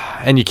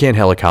 and you can't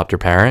helicopter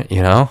parent,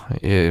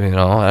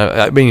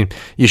 I mean,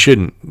 you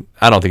shouldn't.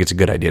 I don't think it's a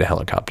good idea to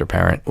helicopter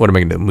parent. What am I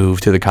going to move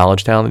to the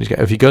college town?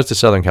 If he goes to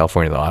Southern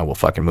California, though, I will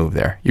fucking move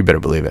there. You better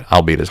believe it.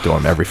 I'll be at his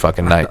dorm every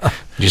fucking night.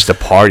 Just a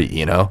party,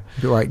 You're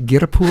like,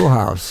 get a pool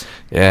house.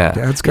 Yeah.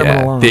 Dad's coming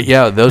along.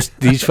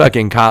 These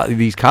fucking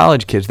these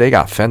college kids, they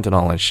got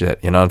fentanyl and shit.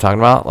 You know what I'm talking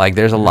about? Like,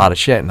 there's a lot of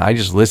shit. And I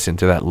just listen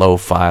to that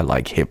lo-fi,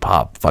 like,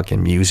 hip-hop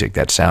fucking music,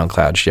 that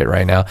SoundCloud shit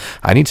right now.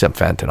 I need some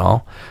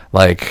fentanyl.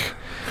 Like,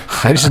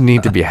 I just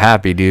need to be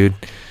happy, dude.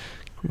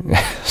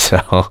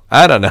 So,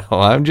 I don't know.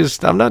 I'm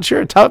not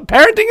sure.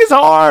 Parenting is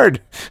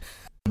hard.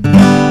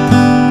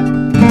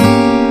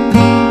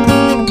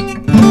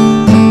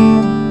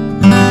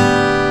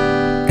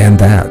 And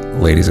that,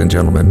 ladies and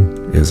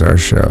gentlemen, is our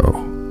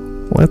show.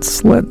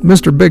 Let's let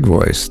Mr. Big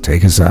Voice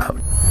take us out.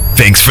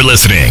 Thanks for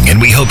listening,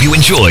 and we hope you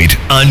enjoyed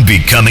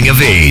Unbecoming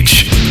of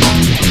Age.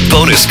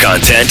 Bonus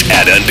content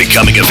at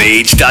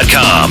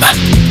unbecomingofage.com.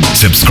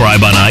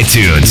 Subscribe on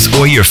iTunes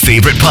or your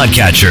favorite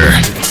podcatcher.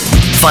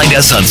 Find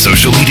us on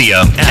social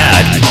media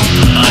at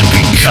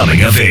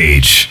Unbecoming of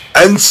Age.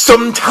 And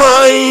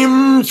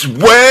sometimes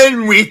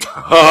when we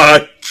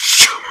touch,